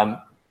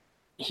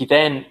 He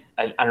then,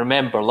 and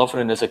remember,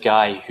 Lovren is a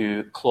guy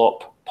who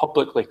Klopp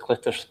publicly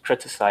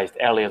criticised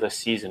earlier this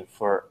season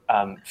for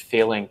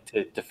failing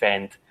to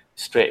defend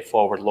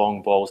straightforward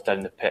long balls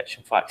down the pitch.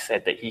 In fact,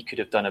 said that he could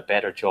have done a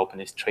better job in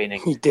his training.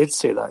 He did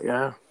say that,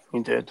 yeah, he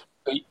did.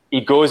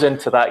 He goes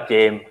into that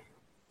game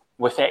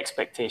with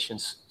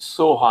expectations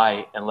so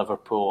high in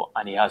Liverpool,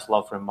 and he has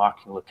Lovren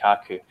marking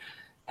Lukaku.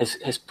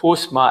 His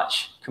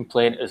post-match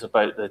complaint is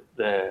about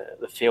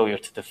the failure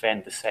to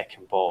defend the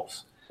second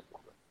balls.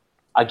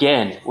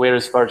 Again, where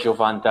is Virgil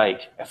van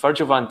Dijk? If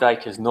Virgil van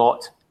Dijk is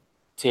not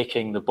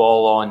taking the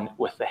ball on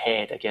with the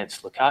head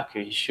against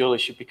Lukaku, he surely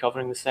should be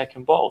covering the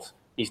second balls.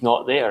 He's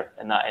not there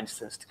in that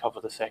instance to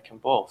cover the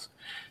second balls.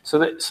 So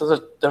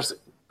there's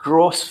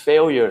gross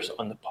failures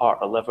on the part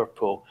of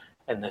Liverpool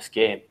in this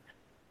game.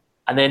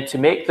 And then to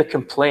make the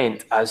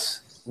complaint,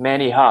 as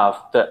many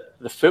have, that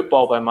the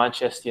football by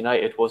Manchester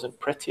United wasn't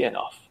pretty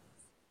enough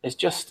is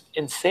just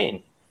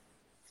insane.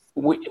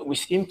 We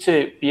seem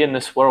to be in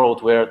this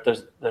world where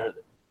there's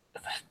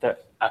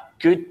a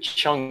good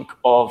chunk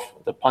of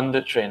the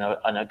punditry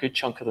and a good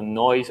chunk of the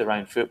noise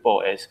around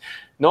football is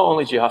not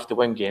only do you have to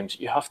win games,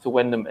 you have to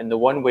win them in the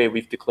one way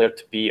we've declared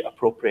to be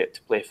appropriate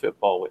to play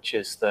football, which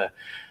is the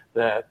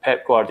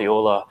Pep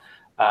Guardiola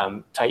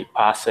tight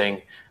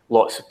passing,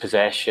 lots of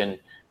possession,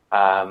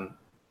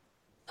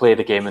 play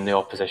the game in the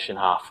opposition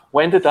half.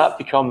 When did that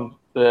become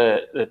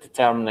the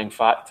determining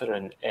factor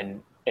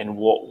in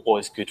what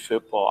was good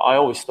football? I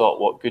always thought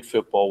what good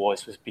football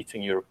was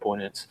beating your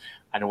opponents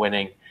and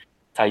winning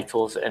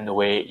titles in the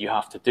way you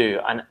have to do.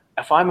 And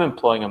if I'm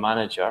employing a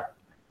manager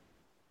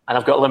and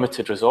I've got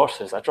limited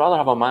resources, I'd rather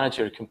have a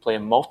manager who can play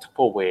in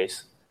multiple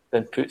ways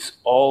than puts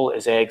all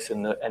his eggs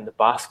in the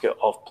basket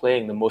of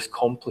playing the most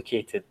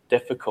complicated,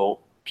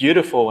 difficult,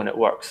 beautiful when it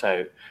works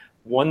out,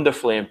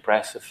 wonderfully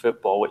impressive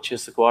football, which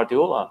is the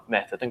Guardiola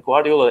method. And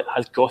Guardiola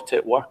has got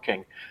it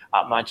working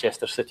at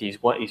Manchester City.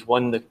 He's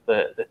won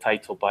the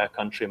title by a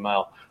country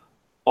mile.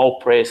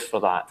 All praise for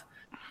that.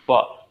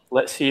 But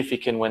let's see if he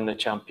can win the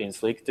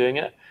Champions League doing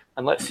it.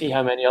 And let's see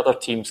how many other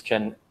teams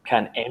can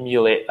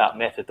emulate that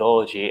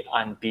methodology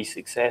and be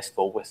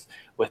successful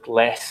with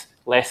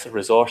lesser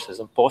resources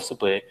and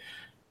possibly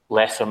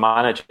lesser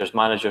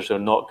managers who are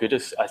not good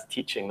as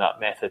teaching that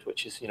method,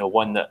 which is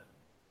one that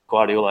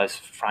Guardiola has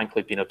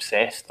frankly been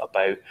obsessed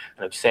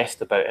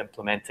about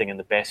implementing in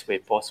the best way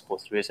possible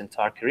through his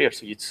entire career.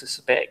 So you'd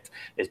suspect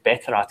is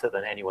better at it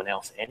than anyone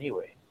else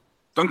anyway.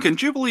 Duncan,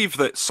 do you believe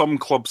that some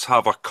clubs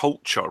have a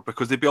culture?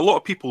 Because there'd be a lot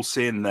of people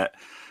saying that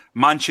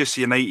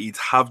Manchester United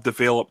have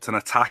developed an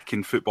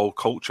attacking football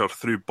culture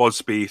through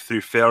Busby,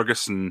 through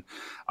Ferguson,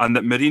 and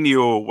that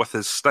Mourinho, with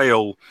his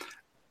style,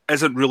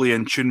 isn't really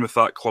in tune with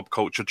that club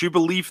culture. Do you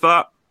believe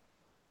that?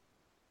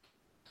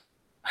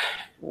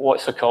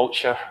 What's a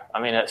culture?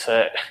 I mean,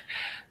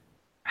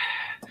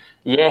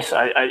 yes,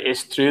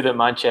 it's true that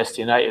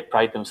Manchester United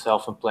pride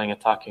themselves in playing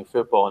attacking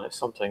football, and it's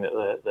something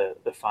that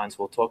the fans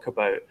will talk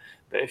about.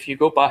 But if you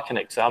go back and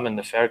examine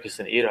the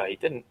Ferguson era, he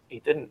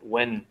didn't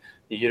win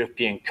the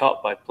European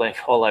Cup by playing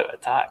all-out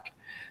attack.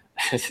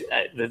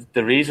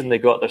 The reason they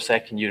got their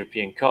second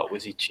European Cup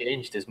was he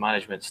changed his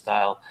management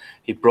style.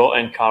 He brought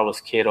in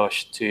Carlos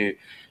Queiroz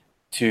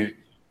to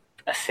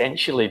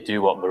essentially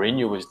do what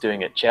Mourinho was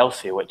doing at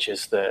Chelsea, which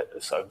is the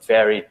sort of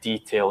very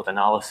detailed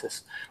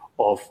analysis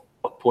of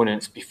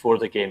opponents before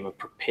the game and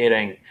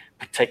preparing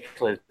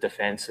particular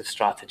defensive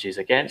strategies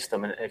against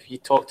them. And if you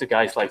talk to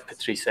guys like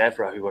Patrice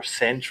Evra, who were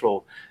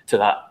central to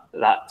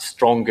that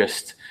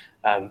strongest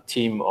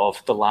team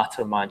of the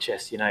latter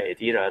Manchester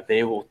United era,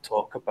 they will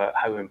talk about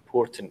how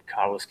important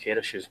Carlos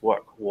Queiroz's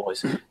work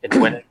was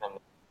in winning them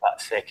that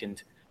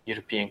second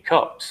European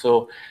Cup.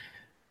 So,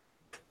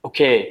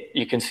 okay,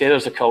 you can say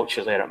there's a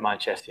culture there at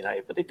Manchester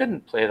United, but they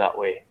didn't play that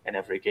way in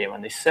every game,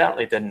 and they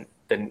certainly didn't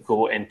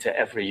go into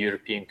every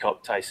European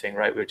Cup tie saying,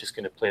 right, we're just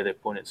going to play the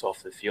opponents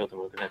off the field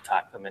and we're going to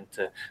attack them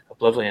into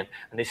oblivion.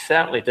 And they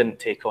certainly didn't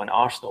take on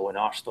Arsenal when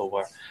Arsenal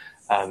were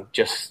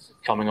just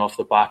coming off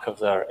the back of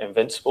their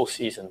invincible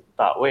season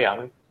that way. I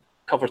mean,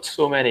 covered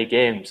so many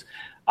games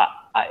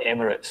at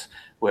Emirates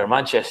where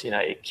Manchester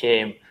United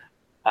came,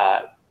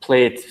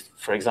 played,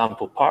 for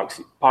example,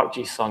 Park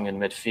Ji-sung in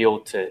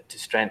midfield to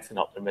strengthen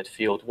up their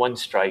midfield, one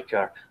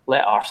striker,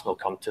 let Arsenal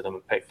come to them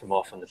and pick them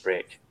off on the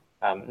break.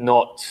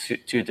 Not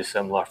too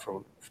dissimilar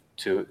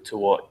to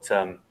what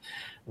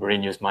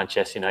Mourinho's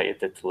Manchester United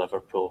did to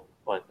Liverpool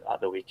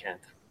at the weekend.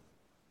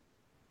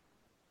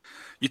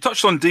 You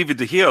touched on David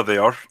De Gea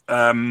there.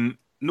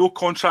 No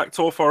contract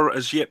offer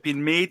has yet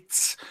been made,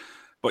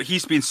 but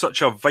he's been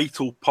such a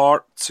vital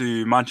part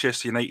to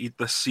Manchester United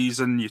this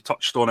season. You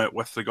touched on it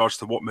with regards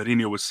to what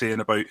Mourinho was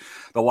saying about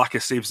the lack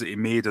of saves that he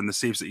made and the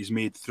saves that he's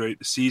made throughout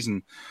the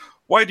season.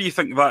 Why do you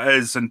think that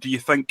is? And do you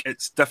think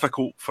it's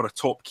difficult for a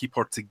top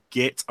keeper to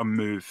get a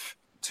move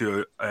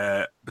to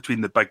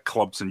between the big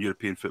clubs in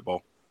European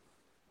football?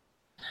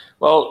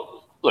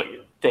 Well, look,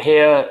 De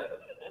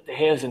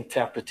Gea's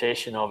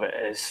interpretation of it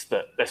is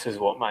that this is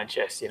what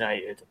Manchester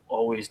United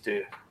always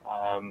do.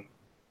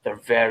 They're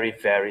very,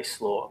 very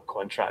slow on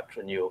contract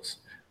renewals.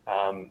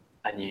 And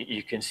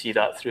you can see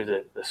that through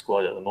the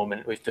squad at the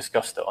moment. We've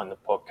discussed it on the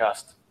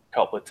podcast a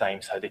couple of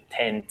times, how they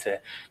tend to,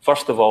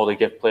 first of all, they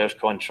give players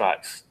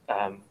contracts.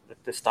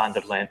 The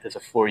standard length is a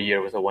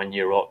 4-year with a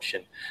 1-year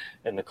option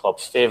in the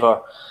club's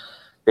favour.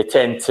 They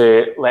tend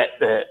to let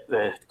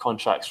the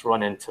contracts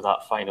run into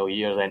that final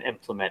year, then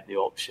implement the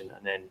option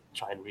and then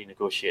try and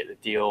renegotiate the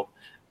deal.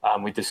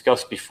 We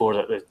discussed before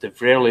that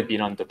they've rarely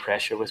been under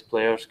pressure with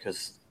players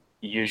because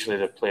usually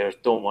the players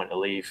don't want to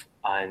leave,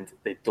 and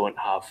they don't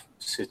have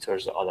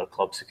suitors at other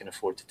clubs who can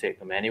afford to take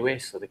them anyway.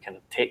 So they kind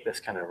of take this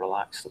kind of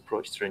relaxed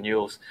approach to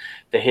renewals.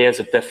 De Gea is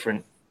a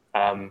different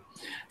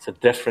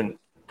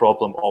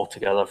problem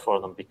altogether for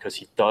them, because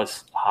he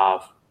does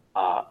have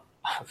a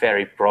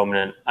very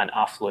prominent and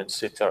affluent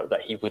suitor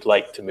that he would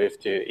like to move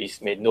to.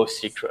 He's made no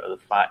secret of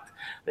the fact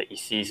that he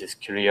sees his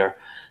career,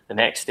 the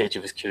next stage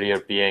of his career,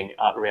 being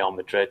at Real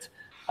Madrid.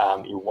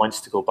 He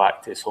wants to go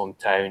back to his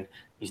hometown.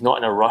 He's not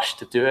in a rush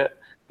to do it.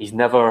 He's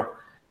never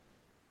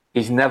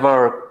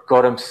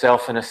got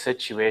himself in a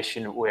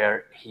situation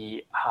where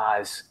he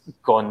has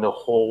gone the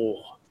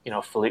whole,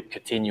 Philippe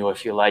Coutinho,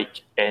 if you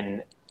like,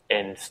 in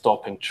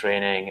stopping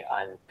training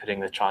and putting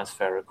the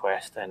transfer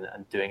request in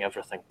and doing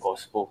everything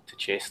possible to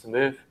chase the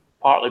move.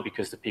 Partly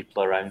because the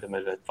people around him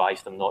have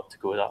advised him not to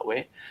go that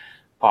way.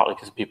 Partly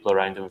because the people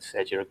around him have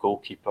said, you're a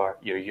goalkeeper,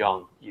 you're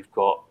young, you've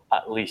got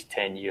at least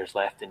 10 years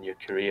left in your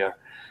career.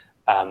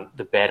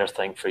 The better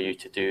thing for you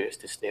to do is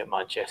to stay at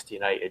Manchester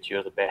United.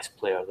 You're the best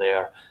player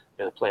there.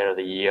 You're the player of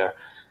the year.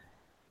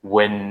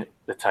 Win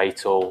the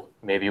title,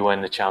 maybe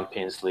win the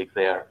Champions League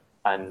there,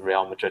 and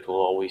Real Madrid will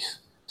always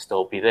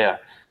still be there.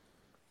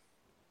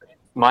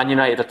 Man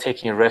United are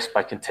taking a risk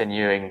by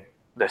continuing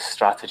this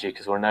strategy,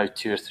 because we're now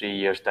 2 or 3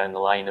 years down the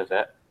line of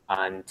it.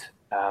 And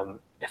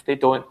if they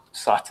don't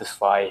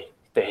satisfy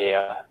De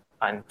Gea,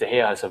 and De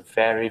Gea has a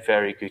very,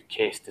 very good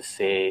case to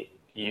say,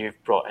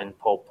 you've brought in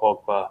Paul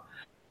Pogba,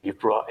 you've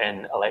brought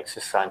in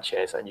Alexis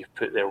Sanchez, and you've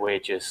put their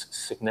wages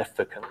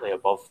significantly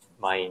above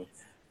mine.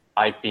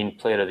 I've been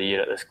Player of the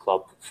Year at this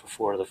club for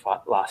 4 of the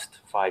last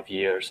 5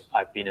 years.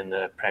 I've been in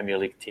the Premier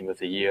League Team of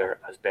the Year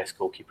as best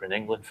goalkeeper in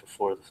England for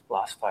 4 of the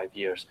last 5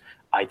 years.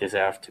 I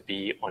deserve to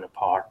be on a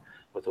par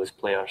with those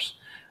players.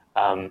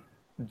 De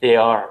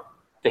Gea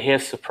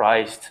is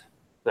surprised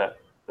that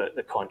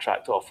the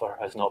contract offer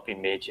has not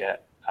been made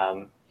yet.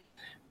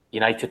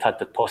 United had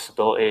the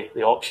possibility,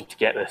 the option to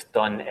get this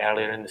done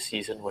earlier in the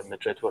season when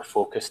Madrid were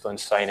focused on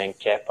signing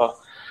Kepa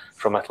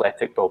from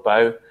Athletic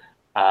Bilbao.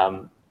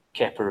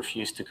 Kepa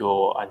refused to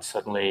go, and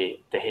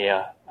suddenly De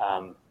Gea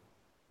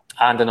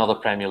and another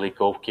Premier League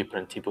goalkeeper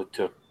in Thibaut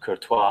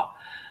Courtois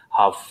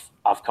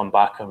have come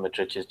back on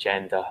Madrid's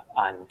agenda.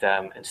 And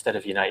instead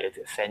of United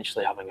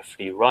essentially having a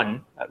free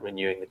run at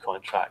renewing the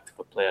contract of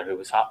a player who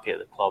was happy at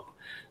the club,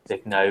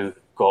 they've now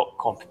got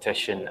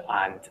competition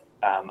and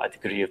a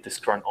degree of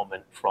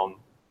disgruntlement from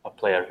a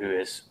player who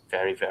is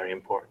very, very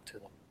important to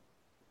them.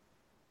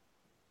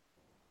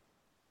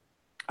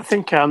 I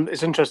think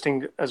it's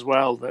interesting as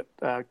well that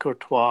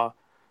Courtois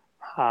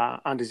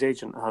and his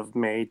agent have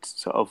made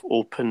sort of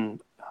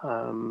open,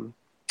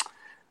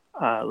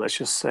 let's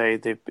just say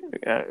they've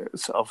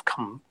sort of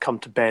come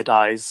to bed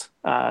eyes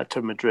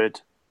to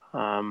Madrid.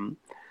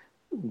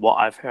 What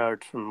I've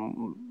heard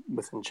from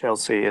within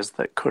Chelsea is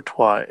that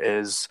Courtois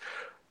is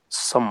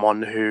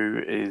someone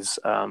who is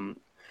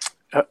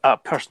a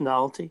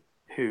personality,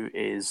 who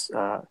is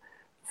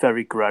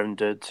very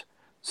grounded,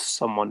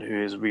 someone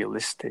who is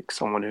realistic,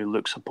 someone who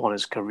looks upon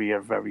his career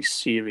very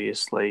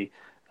seriously,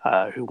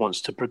 who wants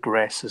to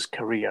progress his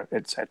career,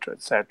 etc.,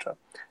 etc.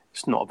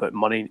 It's not about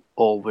money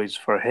always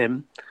for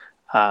him,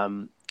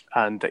 and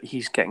that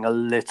he's getting a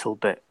little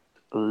bit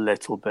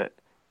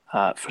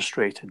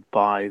frustrated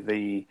by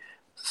the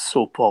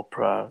soap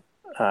opera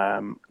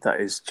that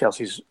is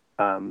Chelsea's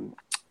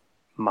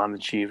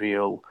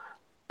managerial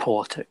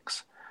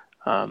politics.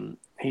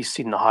 He's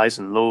seen the highs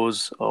and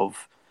lows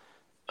of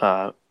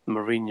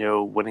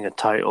Mourinho winning a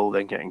title,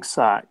 then getting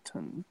sacked,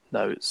 and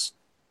now it's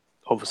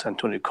obviously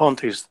Antonio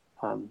Conte's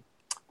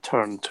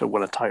turn to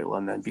win a title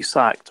and then be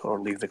sacked or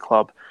leave the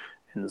club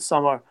in the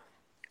summer,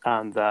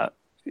 and that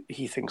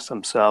he thinks to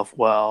himself,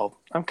 well,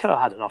 I'm kind of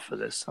had enough of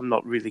this. I'm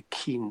not really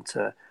keen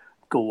to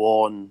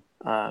go on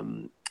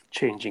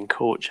changing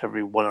coach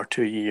every 1 or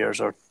 2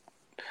 years,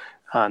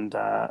 and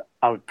I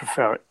would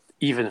prefer,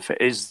 even if it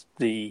is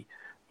the,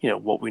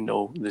 what we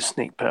know, the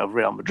snake pit of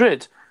Real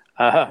Madrid,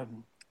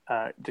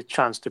 the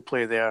chance to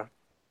play there.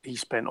 He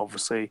spent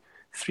obviously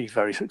 3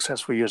 very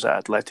successful years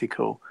at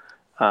Atletico,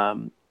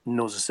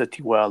 knows the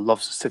city well,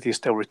 loves the city,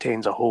 still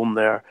retains a home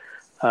there.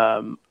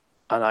 And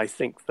I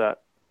think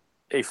that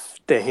if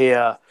De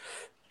Gea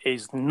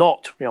is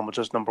not Real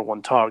Madrid's number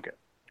 1 target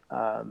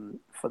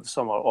for the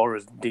summer, or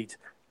is indeed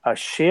a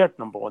shared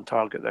number 1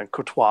 target, then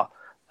Courtois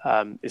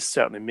is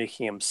certainly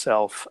making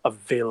himself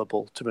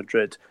available to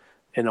Madrid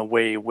in a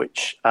way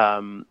which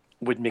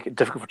would make it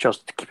difficult for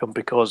Chelsea to keep him,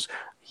 because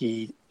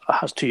he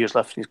has 2 years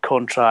left in his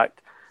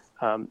contract.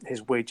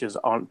 His wages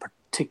aren't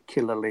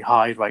particularly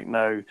high right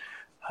now.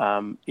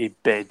 A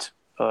bid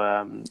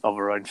of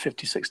around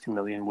 50-60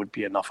 million would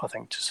be enough, I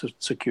think, to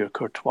secure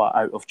Courtois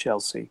out of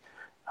Chelsea,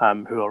 who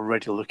are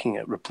already looking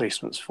at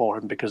replacements for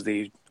him because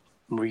they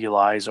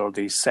realise or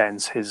they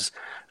sense his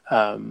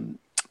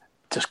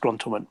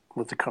disgruntlement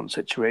with the current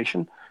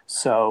situation.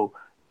 So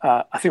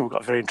I think we've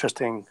got a very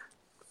interesting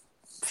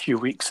few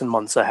weeks and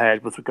months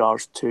ahead with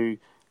regards to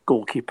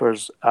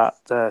goalkeepers at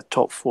the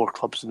top 4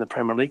 clubs in the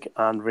Premier League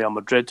and Real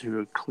Madrid, who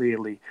are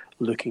clearly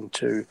looking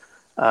to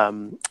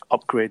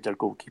upgrade their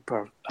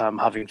goalkeeper,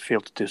 having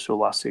failed to do so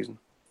last season.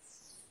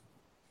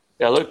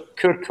 Yeah, look,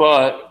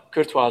 Courtois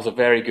has a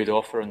very good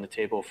offer on the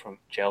table from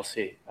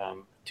Chelsea,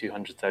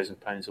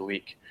 £200,000 a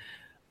week.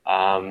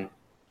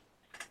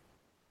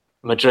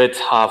 Madrid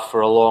have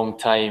for a long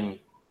time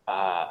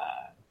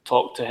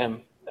talked to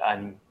him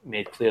and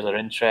made clear their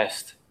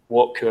interest.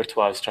 What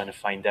Courtois is trying to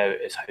find out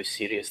is how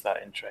serious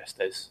that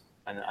interest is.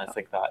 And I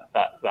think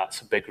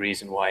that's a big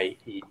reason why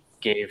he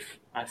gave...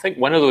 I think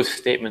one of those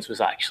statements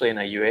was actually in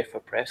a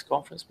UEFA press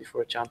conference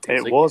before a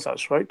Champions League. It was,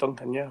 that's right,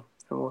 Duncan, yeah.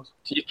 It was.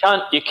 You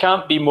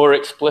can't be more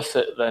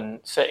explicit than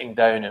sitting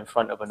down in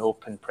front of an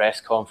open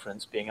press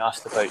conference, being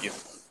asked about you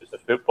as a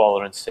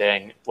footballer and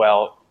saying,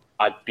 well,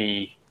 I'd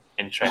be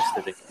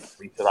interested in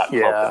going to that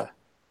club.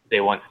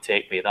 They want to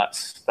take me.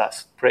 That's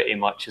pretty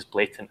much as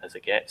blatant as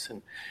it gets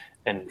in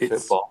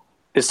football.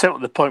 It's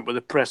certainly the point where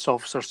the press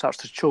officer starts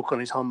to choke on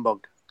his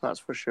humbug. That's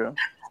for sure.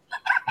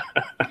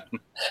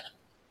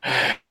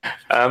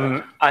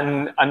 And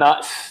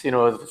that's,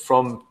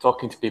 from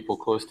talking to people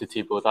close to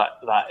Thibaut,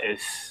 that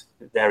is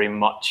very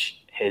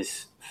much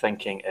his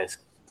thinking, is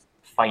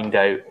find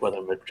out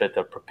whether Madrid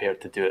are prepared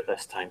to do it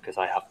this time, because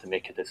I have to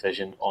make a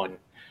decision on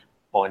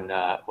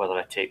whether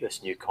I take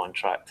this new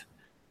contract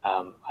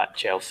at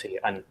Chelsea.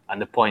 And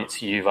the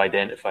points you've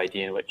identified,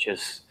 Ian, which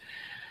is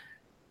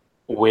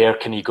where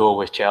can he go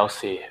with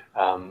Chelsea,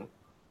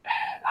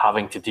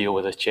 having to deal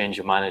with a change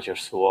of manager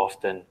so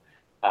often,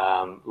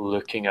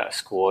 looking at a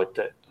squad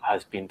that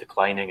has been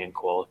declining in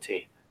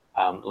quality,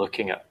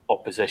 looking at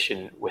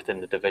opposition within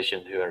the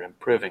division who are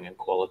improving in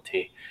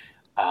quality,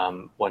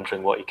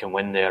 wondering what he can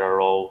win there are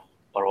all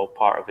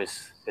part of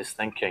his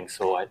thinking.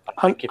 So I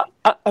think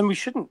and we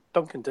shouldn't,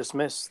 Duncan,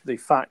 dismiss the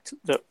fact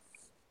that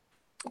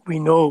we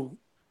know,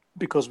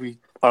 because we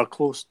are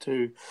close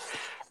to,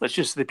 let's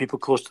just say, the people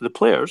close to the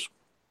players,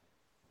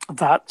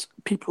 that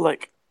people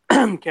like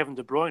Kevin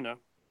De Bruyne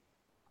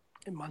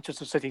in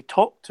Manchester City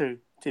talk to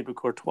Thibaut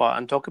Courtois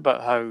and talk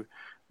about how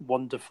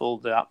wonderful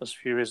the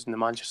atmosphere is in the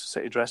Manchester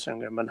City dressing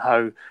room and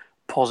how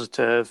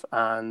positive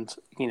and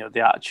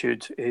the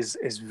attitude is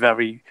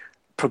very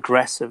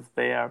progressive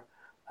there,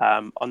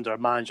 under a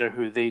manager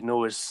who they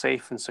know is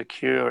safe and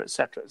secure,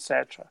 etc.,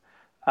 etc.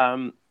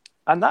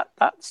 And that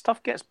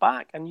stuff gets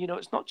back, and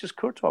it's not just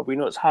Courtois. We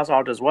know it's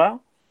Hazard as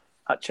well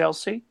at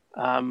Chelsea.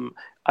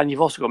 And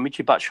you've also got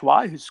Michy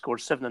Batshuayi, who's scored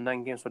 7 in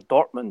 9 games for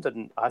Dortmund,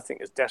 and I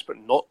think is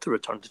desperate not to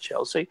return to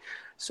Chelsea.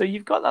 So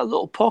you've got that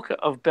little pocket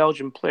of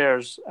Belgian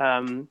players,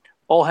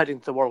 all heading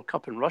to the World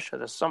Cup in Russia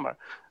this summer,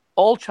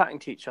 all chatting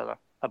to each other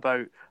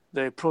about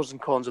the pros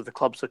and cons of the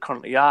clubs they're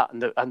currently at,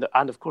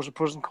 and of course the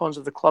pros and cons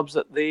of the clubs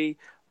that they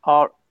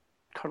are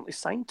currently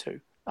signed to,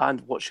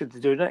 and what should they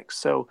do next.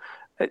 So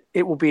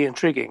it will be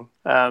intriguing,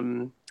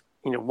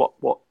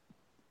 what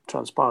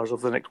transpires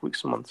over the next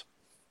weeks and months.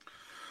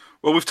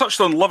 Well, we've touched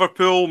on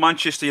Liverpool,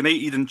 Manchester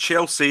United and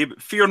Chelsea, but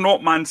fear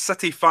not, Man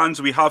City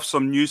fans, we have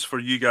some news for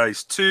you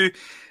guys too.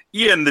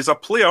 Ian, there's a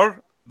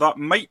player that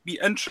might be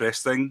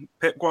interesting,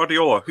 Pep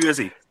Guardiola. Who is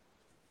he?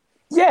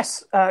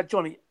 Yes,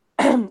 Johnny.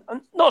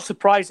 Not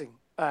surprising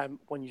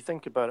when you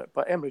think about it,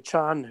 but Emre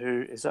Can,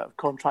 who is out of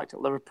contract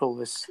at Liverpool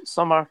this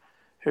summer,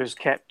 who has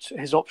kept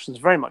his options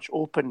very much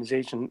open. His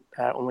agent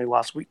only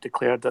last week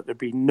declared that there'd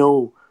be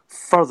no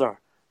further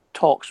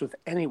talks with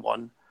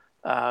anyone,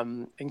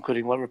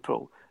 including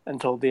Liverpool,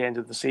 until the end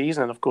of the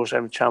season. And of course,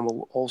 Emre Can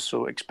will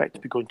also expect to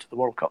be going to the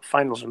World Cup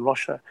finals in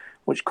Russia,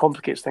 which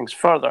complicates things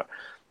further.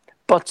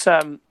 But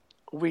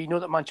we know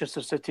that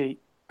Manchester City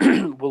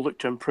will look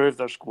to improve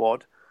their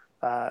squad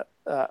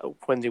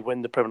when they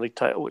win the Premier League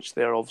title, which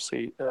they're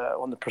obviously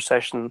on the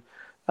procession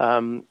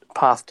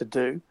path to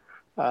do.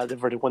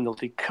 They've already won the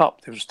League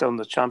Cup. They're still in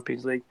the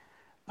Champions League.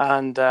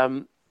 And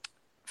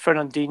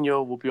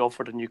Fernandinho will be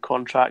offered a new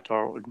contract,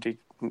 or indeed,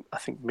 I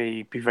think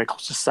may be very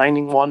close to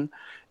signing one.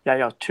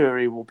 Yaya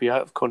Toure will be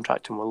out of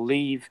contract and will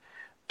leave.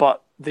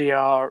 But they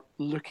are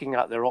looking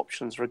at their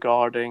options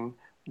regarding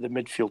the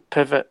midfield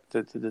pivot,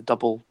 the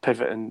double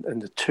pivot in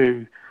the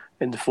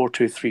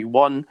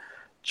 4-2-3-1.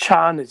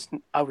 Can is,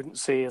 I wouldn't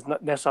say, is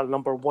not necessarily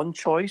number one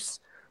choice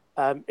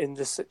in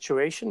this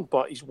situation,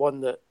 but he's one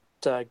that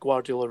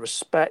Guardiola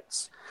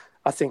respects.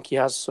 I think he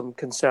has some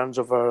concerns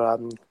over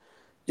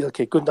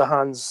Ilkay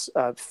Gundogan's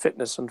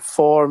fitness and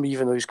form,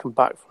 even though he's come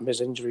back from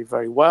his injury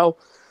very well.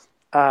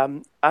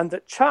 And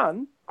that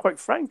Can, quite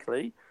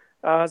frankly,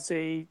 as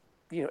a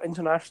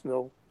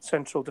international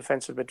central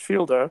defensive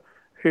midfielder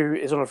who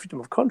is on a freedom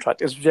of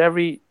contract, is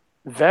very,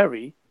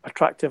 very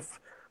attractive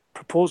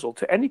proposal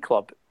to any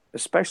club,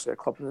 especially a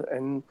club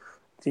in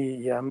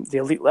the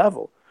elite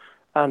level.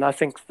 And I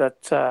think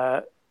that,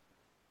 I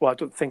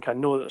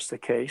know that's the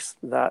case,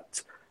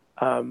 that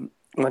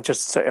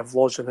Manchester City have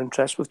lodged an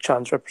interest with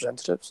Can's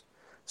representatives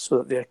so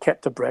that they are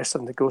kept abreast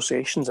of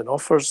negotiations and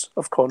offers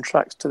of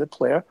contracts to the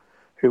player,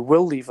 who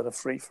will leave on a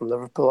free from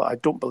Liverpool. I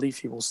don't believe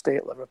he will stay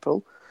at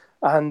Liverpool.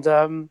 And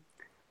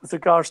with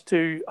regards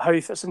to how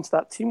he fits into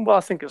that team, well,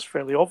 I think it's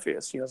fairly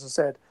obvious. As I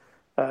said,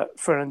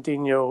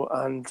 Fernandinho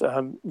and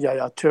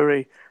Yaya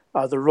Toure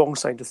are the wrong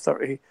side of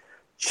 30.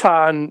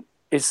 Can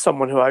is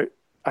someone who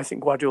I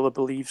think Guardiola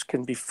believes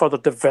can be further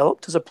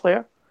developed as a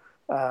player.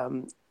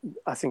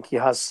 I think he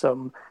has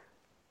some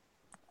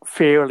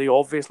fairly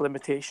obvious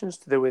limitations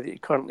to the way that he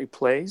currently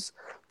plays,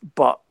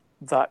 but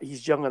that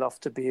he's young enough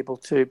to be able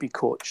to be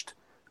coached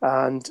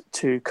and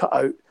to cut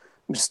out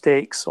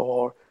mistakes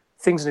or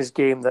things in his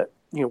game that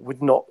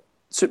would not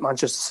suit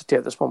Manchester City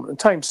at this moment in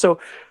time. So,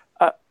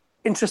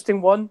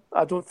 interesting one.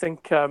 I don't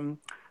think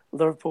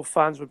Liverpool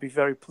fans would be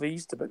very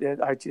pleased about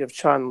the idea of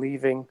Chan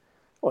leaving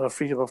on a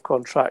freedom of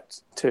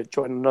contract to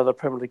join another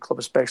Premier League club,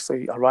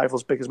 especially a rival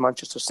as big as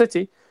Manchester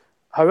City.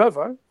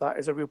 However, that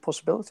is a real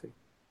possibility.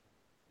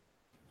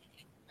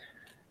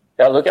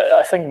 Yeah, look,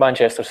 I think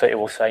Manchester City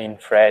will sign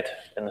Fred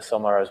in the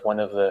summer as one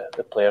of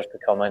the players to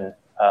come in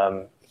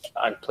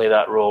and play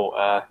that role.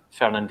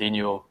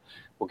 Fernandinho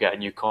will get a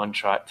new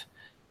contract.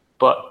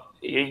 But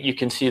you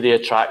can see the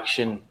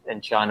attraction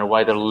in Chan, or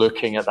why they're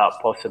looking at that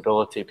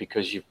possibility,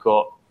 because you've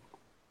got,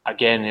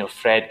 again,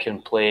 Fred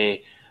can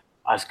play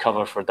as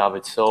cover for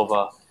David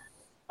Silva,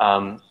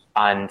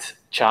 and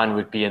Chan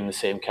would be in the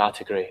same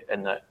category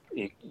in that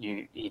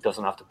he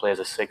doesn't have to play as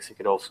a 6, he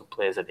could also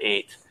play as an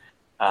 8.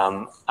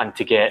 And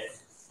to get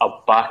a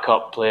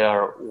backup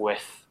player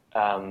with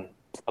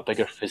a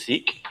bigger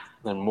physique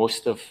than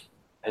most of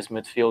his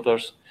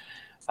midfielders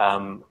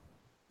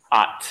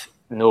at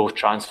no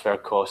transfer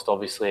cost,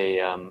 obviously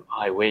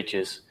high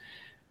wages,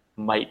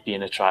 might be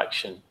an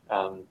attraction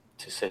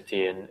to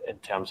City in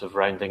terms of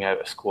rounding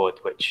out a squad,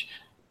 which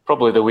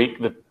probably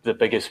the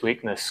biggest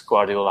weakness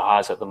Guardiola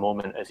has at the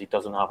moment is he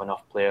doesn't have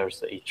enough players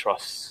that he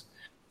trusts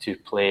to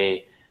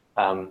play,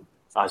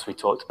 as we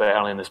talked about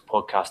earlier in this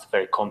podcast, a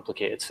very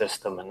complicated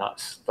system, and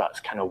that's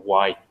kind of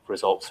why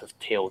results have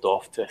tailed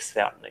off to a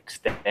certain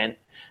extent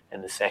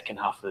in the second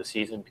half of the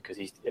season, because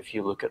if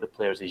you look at the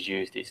players he's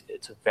used,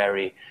 it's a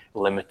very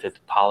limited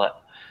palette.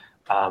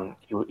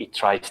 He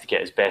tries to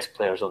get his best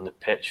players on the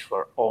pitch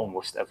for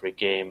almost every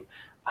game,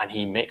 and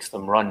he makes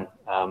them run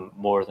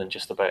more than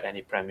just about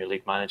any Premier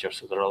League manager,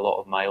 so there are a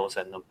lot of miles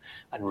in them.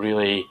 And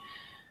really,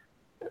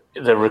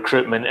 the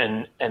recruitment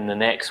in the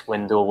next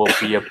window will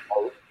be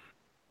about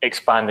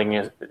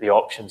expanding the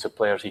options of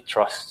players he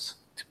trusts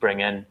to bring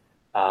in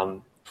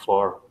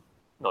for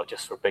not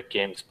just for big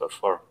games, but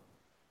for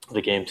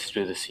the games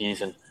through the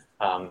season,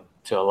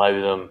 to allow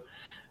them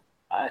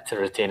to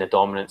retain a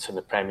dominance in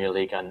the Premier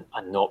League and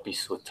not be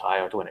so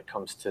tired when it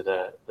comes to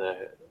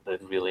the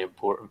really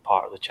important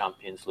part of the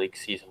Champions League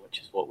season, which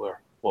is what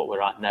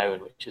we're at now,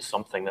 and which is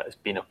something that has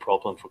been a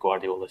problem for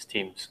Guardiola's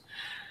teams,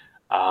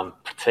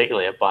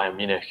 particularly at Bayern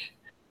Munich,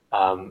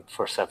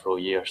 for several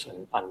years,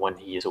 and one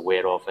he is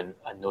aware of and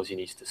knows he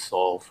needs to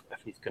solve if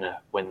he's going to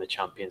win the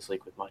Champions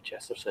League with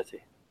Manchester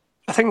City.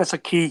 I think that's a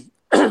key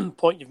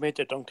point you've made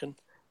there, Duncan,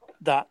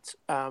 that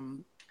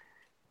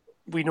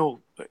we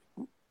know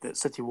that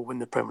City will win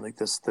the Premier League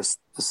this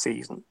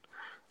season,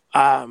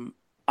 and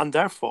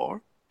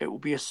therefore it will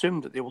be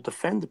assumed that they will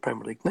defend the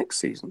Premier League next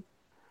season.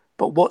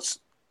 But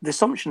the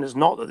assumption is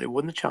not that they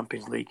win the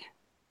Champions League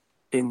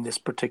in this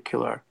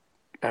particular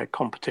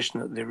competition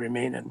that they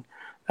remain in,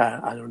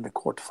 and are in the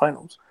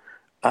quarterfinals.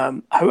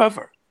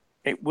 However,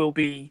 it will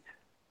be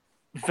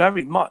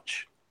very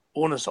much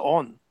onus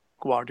on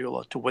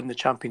Guardiola to win the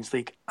Champions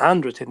League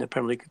and retain the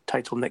Premier League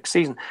title next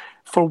season,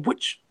 for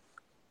which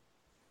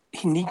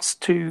he needs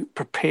to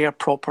prepare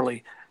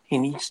properly. He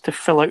needs to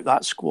fill out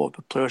that squad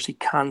with players he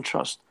can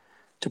trust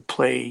to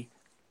play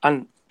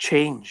and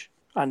change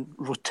and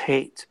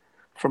rotate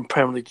from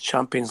Premier League to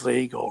Champions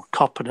League or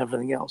Cup and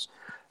everything else.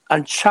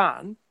 And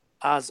Chan,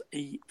 as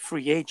a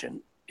free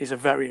agent, is a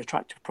very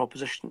attractive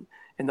proposition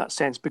in that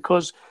sense,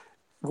 because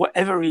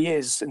whatever he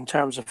is in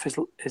terms of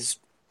his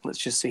let's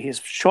just say his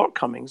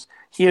shortcomings,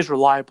 he is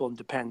reliable and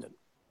dependent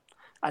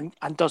and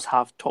does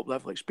have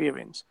top-level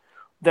experience.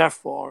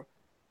 Therefore,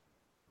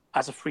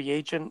 as a free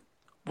agent,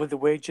 with the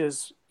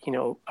wages,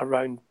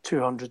 around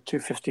 200,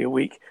 250 a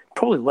week,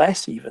 probably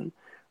less even,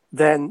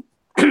 then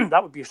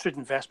that would be a shrewd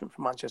investment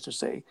for Manchester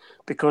City,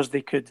 because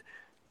they could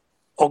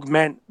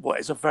augment what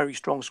is a very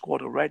strong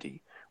squad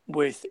already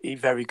with a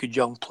very good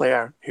young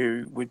player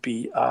who would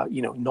be,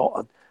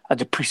 not a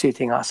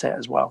depreciating asset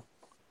as well.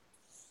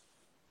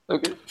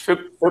 Look,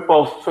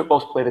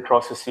 football's played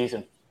across the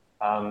season,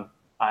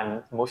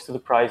 and most of the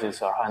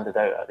prizes are handed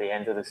out at the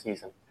end of the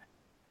season.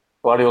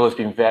 Guardiola's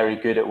been very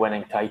good at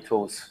winning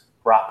titles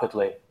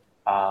rapidly.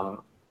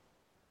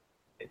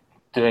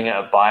 Doing it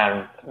at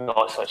Bayern,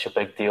 not such a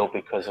big deal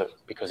because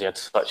he had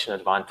such an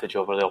advantage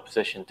over the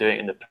opposition. Doing it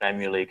in the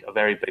Premier League, a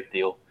very big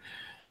deal.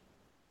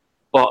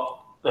 But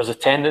there's a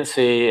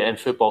tendency in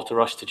football to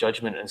rush to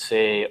judgment and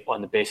say,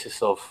 on the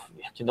basis of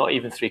not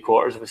even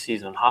 3/4 of a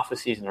season, half a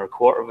season, or a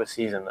quarter of a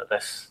season, that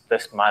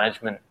this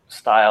management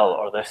style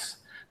or this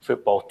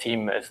football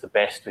team is the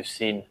best we've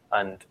seen,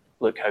 and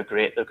look how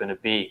great they're going to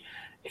be.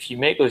 If you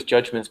make those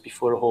judgments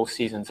before a whole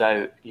season's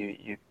out,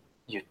 you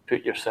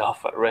put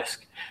yourself at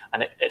risk.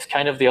 And it's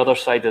kind of the other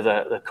side of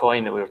the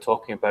coin that we were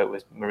talking about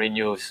with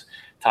Mourinho's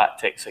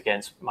tactics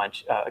against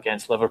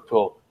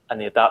Liverpool and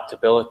the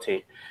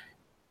adaptability.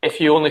 If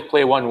you only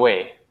play one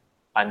way,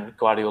 and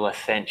Guardiola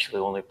essentially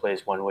only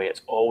plays one way,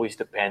 it's always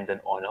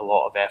dependent on a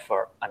lot of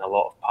effort and a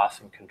lot of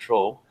passing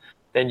control,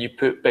 then you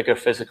put bigger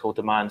physical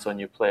demands on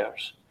your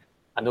players.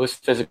 And those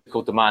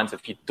physical demands,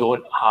 if you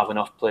don't have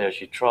enough players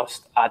you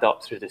trust, add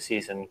up through the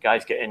season.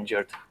 Guys get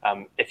injured.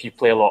 If you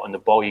play a lot on the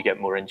ball, you get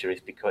more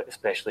injuries, because,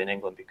 especially in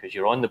England, because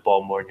you're on the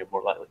ball more and you're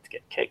more likely to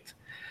get kicked.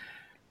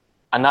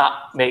 And that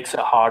makes it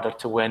harder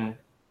to win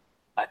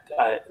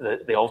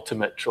the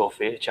ultimate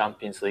trophy, the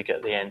Champions League,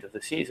 at the end of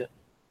the season.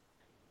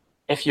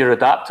 If you're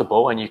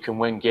adaptable and you can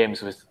win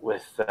games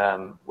with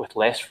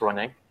less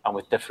running and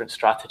with different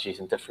strategies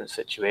and different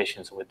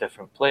situations and with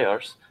different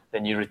players,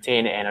 then you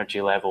retain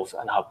energy levels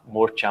and have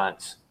more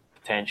chance,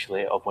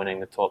 potentially, of winning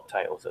the top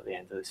titles at the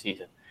end of the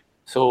season.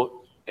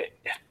 So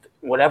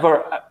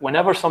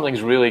whenever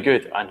something's really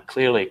good, and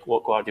clearly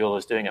what Guardiola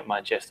is doing at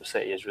Manchester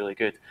City is really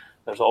good,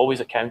 there's always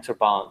a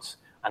counterbalance,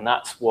 and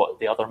that's what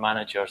the other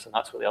managers and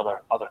that's what the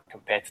other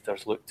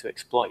competitors look to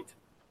exploit.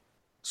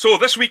 So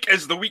this week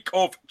is the week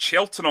of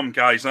Cheltenham,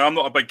 guys. Now, I'm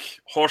not a big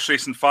horse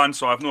racing fan,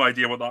 so I have no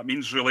idea what that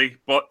means, really.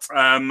 But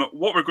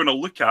what we're going to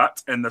look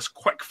at in this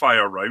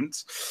quick-fire round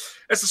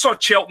is the sort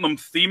of Cheltenham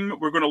theme.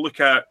 We're going to look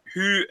at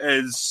who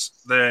is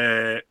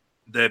the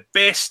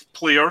best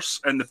players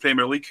in the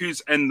Premier League,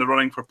 who's in the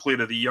running for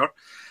Player of the Year,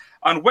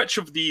 and which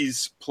of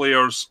these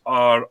players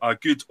are a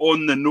good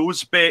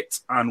on-the-nose bet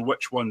and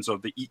which ones are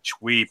the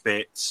each-way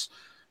bets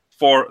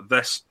for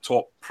this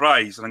top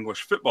prize in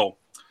English football.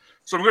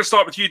 So we're going to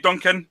start with you,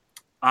 Duncan,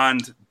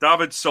 and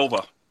David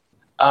Silva.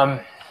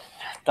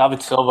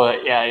 David Silva,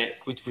 yeah,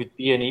 would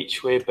be an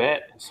each-way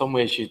bet. In some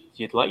ways,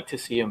 you'd like to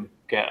see him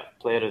get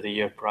a Player of the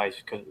Year prize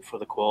for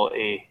the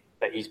quality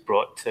that he's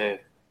brought to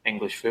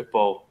English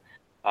football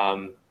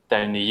down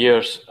the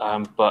years.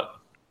 But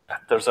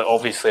there's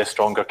obviously a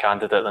stronger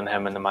candidate than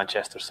him in the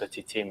Manchester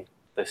City team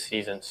this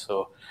season,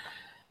 so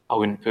I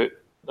wouldn't put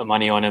the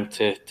money on him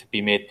to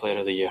be made Player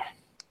of the Year.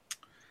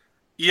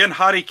 Ian,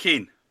 Harry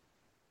Kane.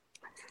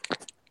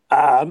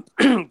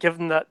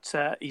 Given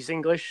that he's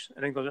English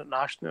and England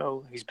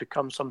international, he's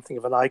become something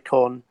of an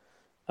icon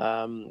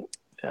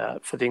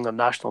for the England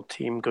national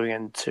team going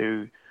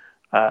into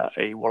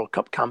a World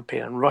Cup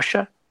campaign in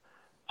Russia.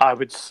 I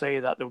would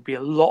say that there will be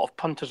a lot of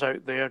punters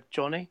out there,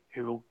 Johnny,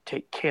 who will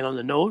take Kane on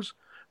the nose.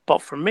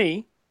 But for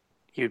me,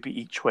 he would be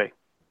each way.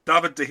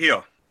 David De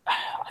Gea.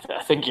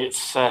 I think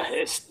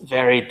it's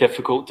very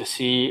difficult to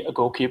see a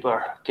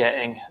goalkeeper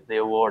getting the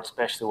award,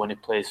 especially when he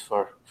plays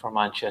for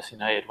Manchester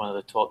United, one of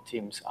the top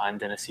teams,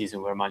 and in a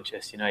season where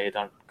Manchester United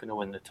aren't going to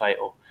win the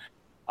title.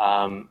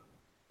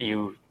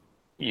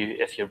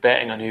 If you're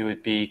betting on who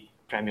would be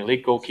Premier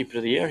League goalkeeper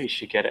of the year, he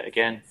should get it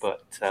again,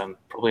 but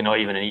probably not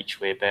even an each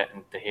way bet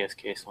in De Gea's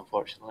case,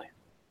 unfortunately.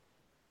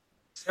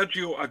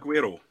 Sergio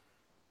Aguero.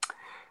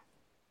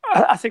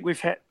 I think we've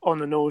hit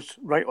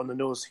right on the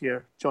nose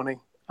here, Johnny.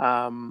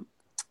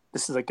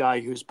 This is a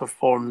guy who's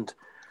performed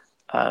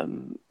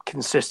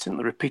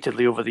consistently,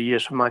 repeatedly over the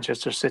years for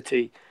Manchester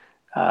City,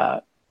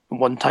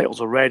 won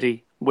titles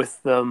already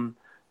with them,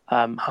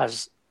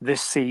 has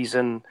this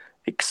season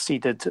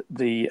exceeded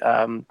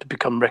to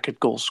become record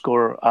goal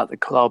scorer at the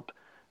club,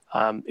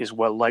 is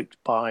well liked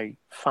by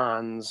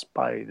fans,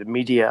 by the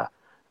media,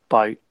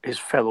 by his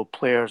fellow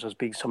players as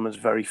being someone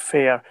who's very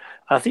fair.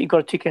 And I think you've got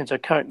to take into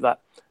account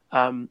that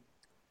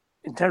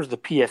in terms of the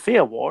PFA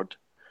award,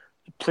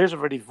 the players have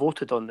already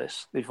voted on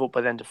this. They vote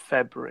by the end of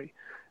February.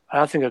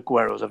 And I think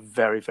Aguero is a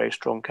very, very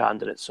strong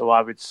candidate. So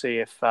I would say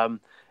if I'm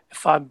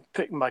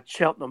putting my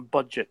Cheltenham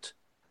budget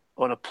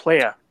on a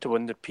player to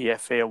win the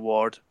PFA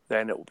award,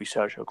 then it will be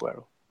Sergio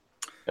Aguero.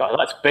 Oh,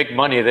 that's big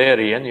money there,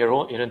 Ian.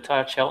 Your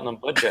entire Cheltenham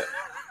budget.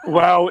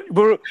 Well,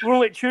 we're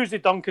only at Tuesday,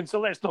 Duncan, so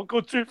let's not go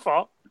too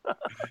far.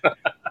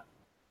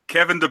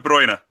 Kevin De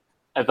Bruyne.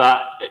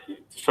 That,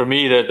 for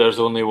me, there's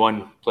only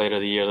one Player of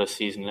the Year this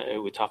season. It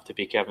would have to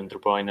be Kevin De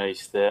Bruyne.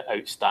 He's the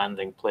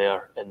outstanding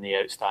player in the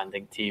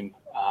outstanding team.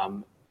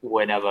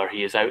 Whenever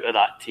he is out of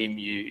that team,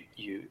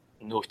 you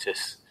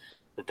notice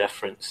the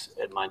difference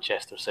in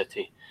Manchester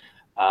City.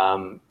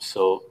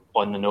 So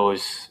on the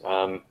nose,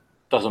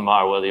 doesn't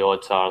matter what the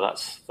odds are.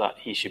 That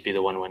he should be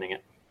the one winning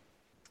it.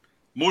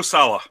 Mo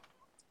Salah.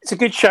 It's a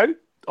good shout.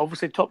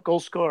 Obviously, top goal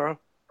scorer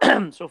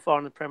so far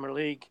in the Premier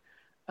League.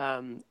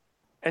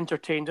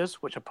 Entertained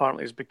us, which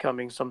apparently is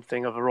becoming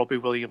something of a Robbie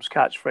Williams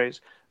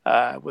catchphrase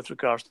with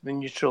regards to the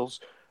neutrals.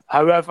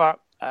 However,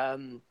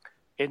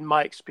 in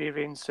my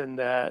experience in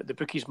the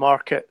bookies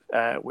market,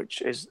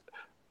 which is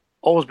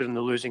always been on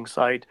the losing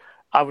side,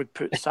 I would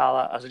put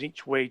Salah as an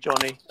each way,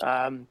 Johnny.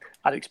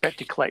 I'd expect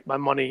to collect my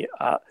money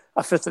at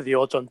a fifth of the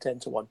odds on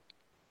 10-1.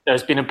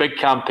 There's been a big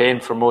campaign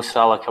for Mo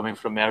Salah coming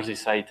from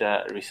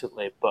Merseyside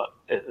recently, but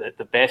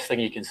the best thing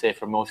you can say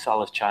for Mo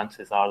Salah's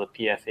chances are the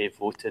PFA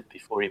voted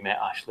before he met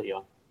Ashley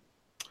Young.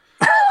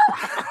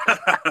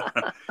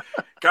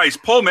 Guys,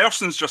 Paul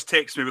Merson's just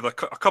texted me with a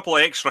couple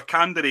of extra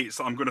candidates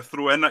that I'm going to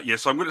throw in at you.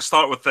 So I'm going to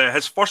start with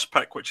his first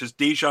pick, which is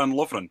Dejan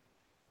Lovren.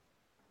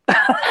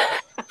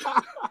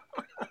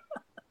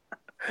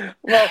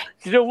 Well,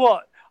 you know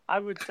what? I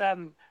would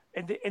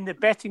in the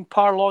betting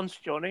parlance,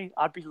 Johnny,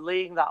 I'd be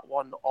laying that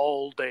one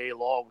all day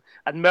long.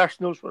 And Merce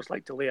knows what it's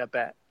like to lay a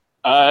bet.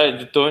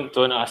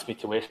 Don't ask me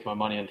to waste my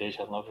money on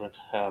Dejan Lovren.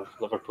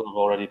 Liverpool have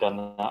already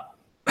done that.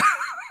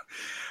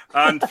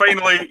 And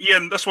finally,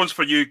 Ian, this one's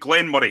for you,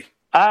 Glenn Murray.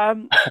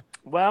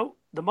 Well,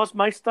 the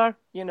Muzzmeister,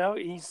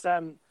 he's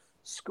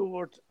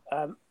scored.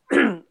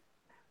 The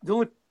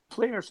only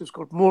players who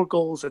scored more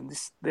goals in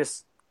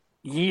this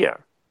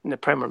year in the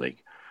Premier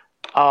League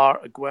are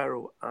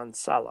Aguero and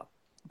Salah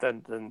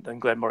than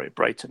Glenn Murray at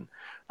Brighton.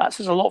 That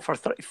says a lot for a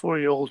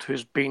 34-year-old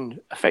who's been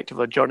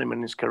effectively a journeyman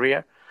in his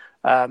career.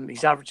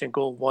 He's averaging a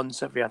goal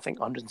once every,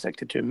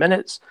 162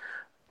 minutes.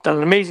 Done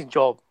an amazing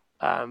job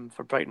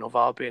for Brighton Hove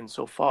Albion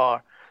so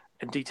far.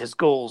 Indeed, his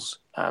goals,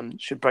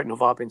 should Brighton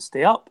Hove Albion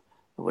stay up,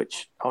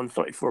 which on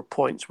 34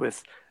 points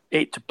with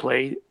 8 to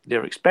play,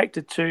 they're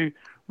expected to,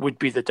 would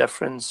be the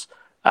difference.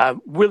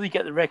 Will he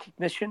get the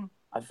recognition?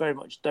 I very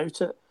much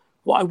doubt it.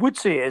 What I would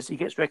say is he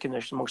gets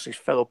recognition amongst his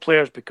fellow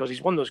players because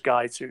he's one of those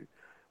guys who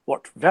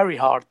worked very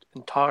hard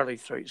entirely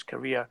throughout his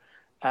career.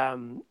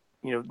 There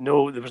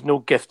was no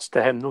gifts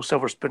to him, no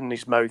silver spoon in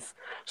his mouth.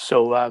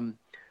 So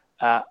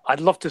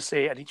I'd love to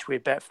say an each way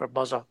bet for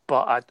Muzza,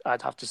 but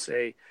I'd have to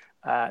say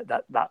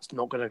that's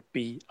not going to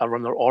be a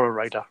runner or a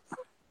rider.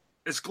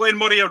 Is Glenn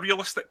Murray a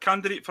realistic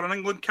candidate for an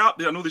England cap?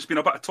 I know there's been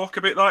a bit of talk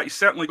about that. He's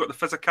certainly got the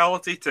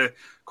physicality to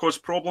cause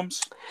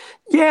problems.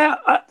 Yeah,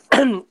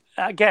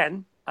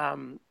 again,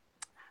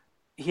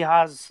 he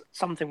has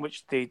something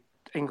which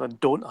England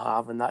don't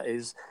have, and that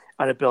is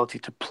an ability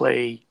to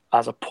play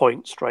as a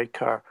point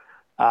striker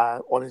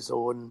on his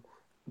own,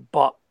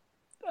 but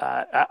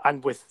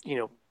and with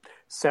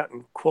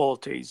certain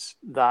qualities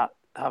that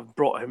have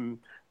brought him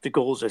the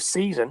goals this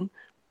season.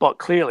 But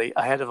clearly,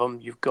 ahead of him,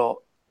 you've got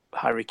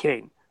Harry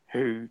Kane,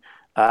 who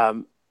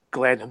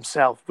Glenn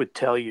himself would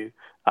tell you,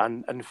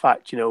 and in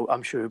fact,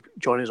 I'm sure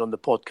Johnny's on the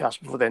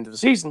podcast before the end of the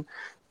season,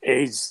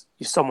 is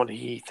someone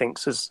he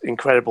thinks is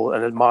incredible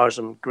and admires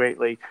him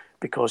greatly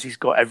because he's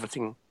got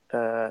everything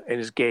in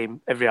his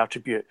game, every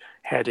attribute,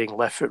 heading,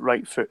 left foot,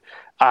 right foot.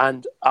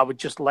 And I would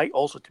just like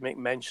also to make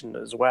mention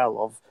as well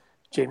of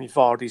Jamie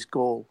Vardy's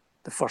goal,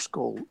 the first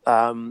goal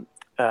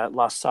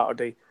last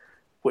Saturday,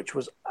 which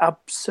was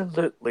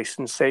absolutely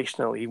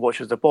sensational. He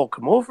watches the ball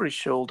come over his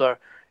shoulder.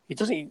 He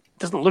doesn't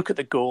look at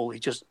the goal. He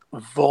just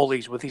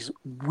volleys with his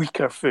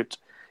weaker foot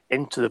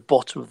into the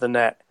bottom of the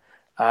net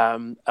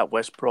at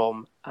West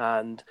Brom.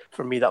 And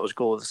for me, that was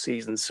goal of the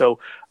season. So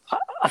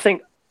I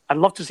think I'd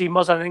love to see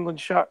Muzz in an England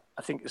shirt.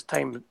 I think his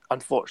time,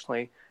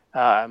 unfortunately,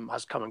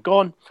 has come and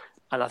gone.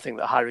 And I think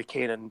that Harry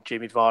Kane and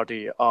Jamie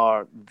Vardy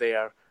are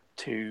there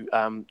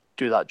to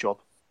do that job.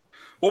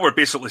 What we're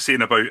basically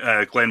saying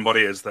about Glenn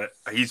Murray is that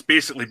he's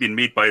basically been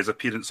made by his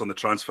appearance on the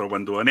transfer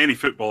window, and any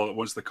footballer that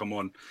wants to come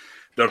on,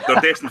 they're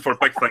destined for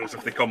big things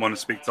if they come on and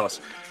speak to us.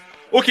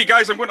 Okay,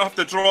 guys, I'm going to have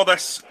to draw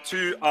this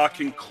to a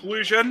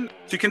conclusion.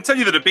 To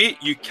continue the debate,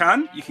 you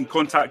can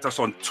contact us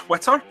on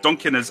Twitter.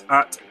 Duncan is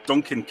at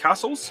Duncan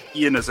Castles,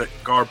 Ian is at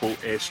Garbo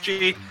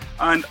SJ,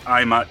 and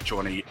I'm at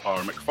Johnny R.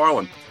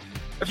 McFarlane.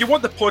 If you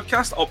want the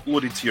podcast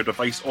uploaded to your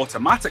device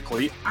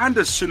automatically and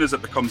as soon as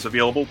it becomes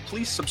available,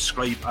 please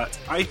subscribe at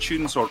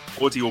iTunes or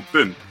Audio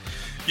Boom.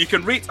 You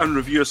can rate and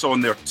review us on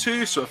there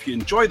too, so if you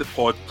enjoy the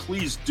pod,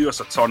 please do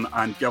us a turn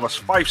and give us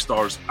 5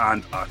 stars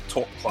and a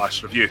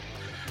top-class review.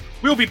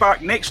 We'll be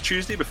back next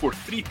Tuesday before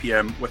 3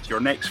 p.m. with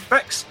your next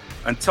fix.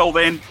 Until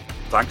then,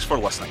 thanks for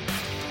listening.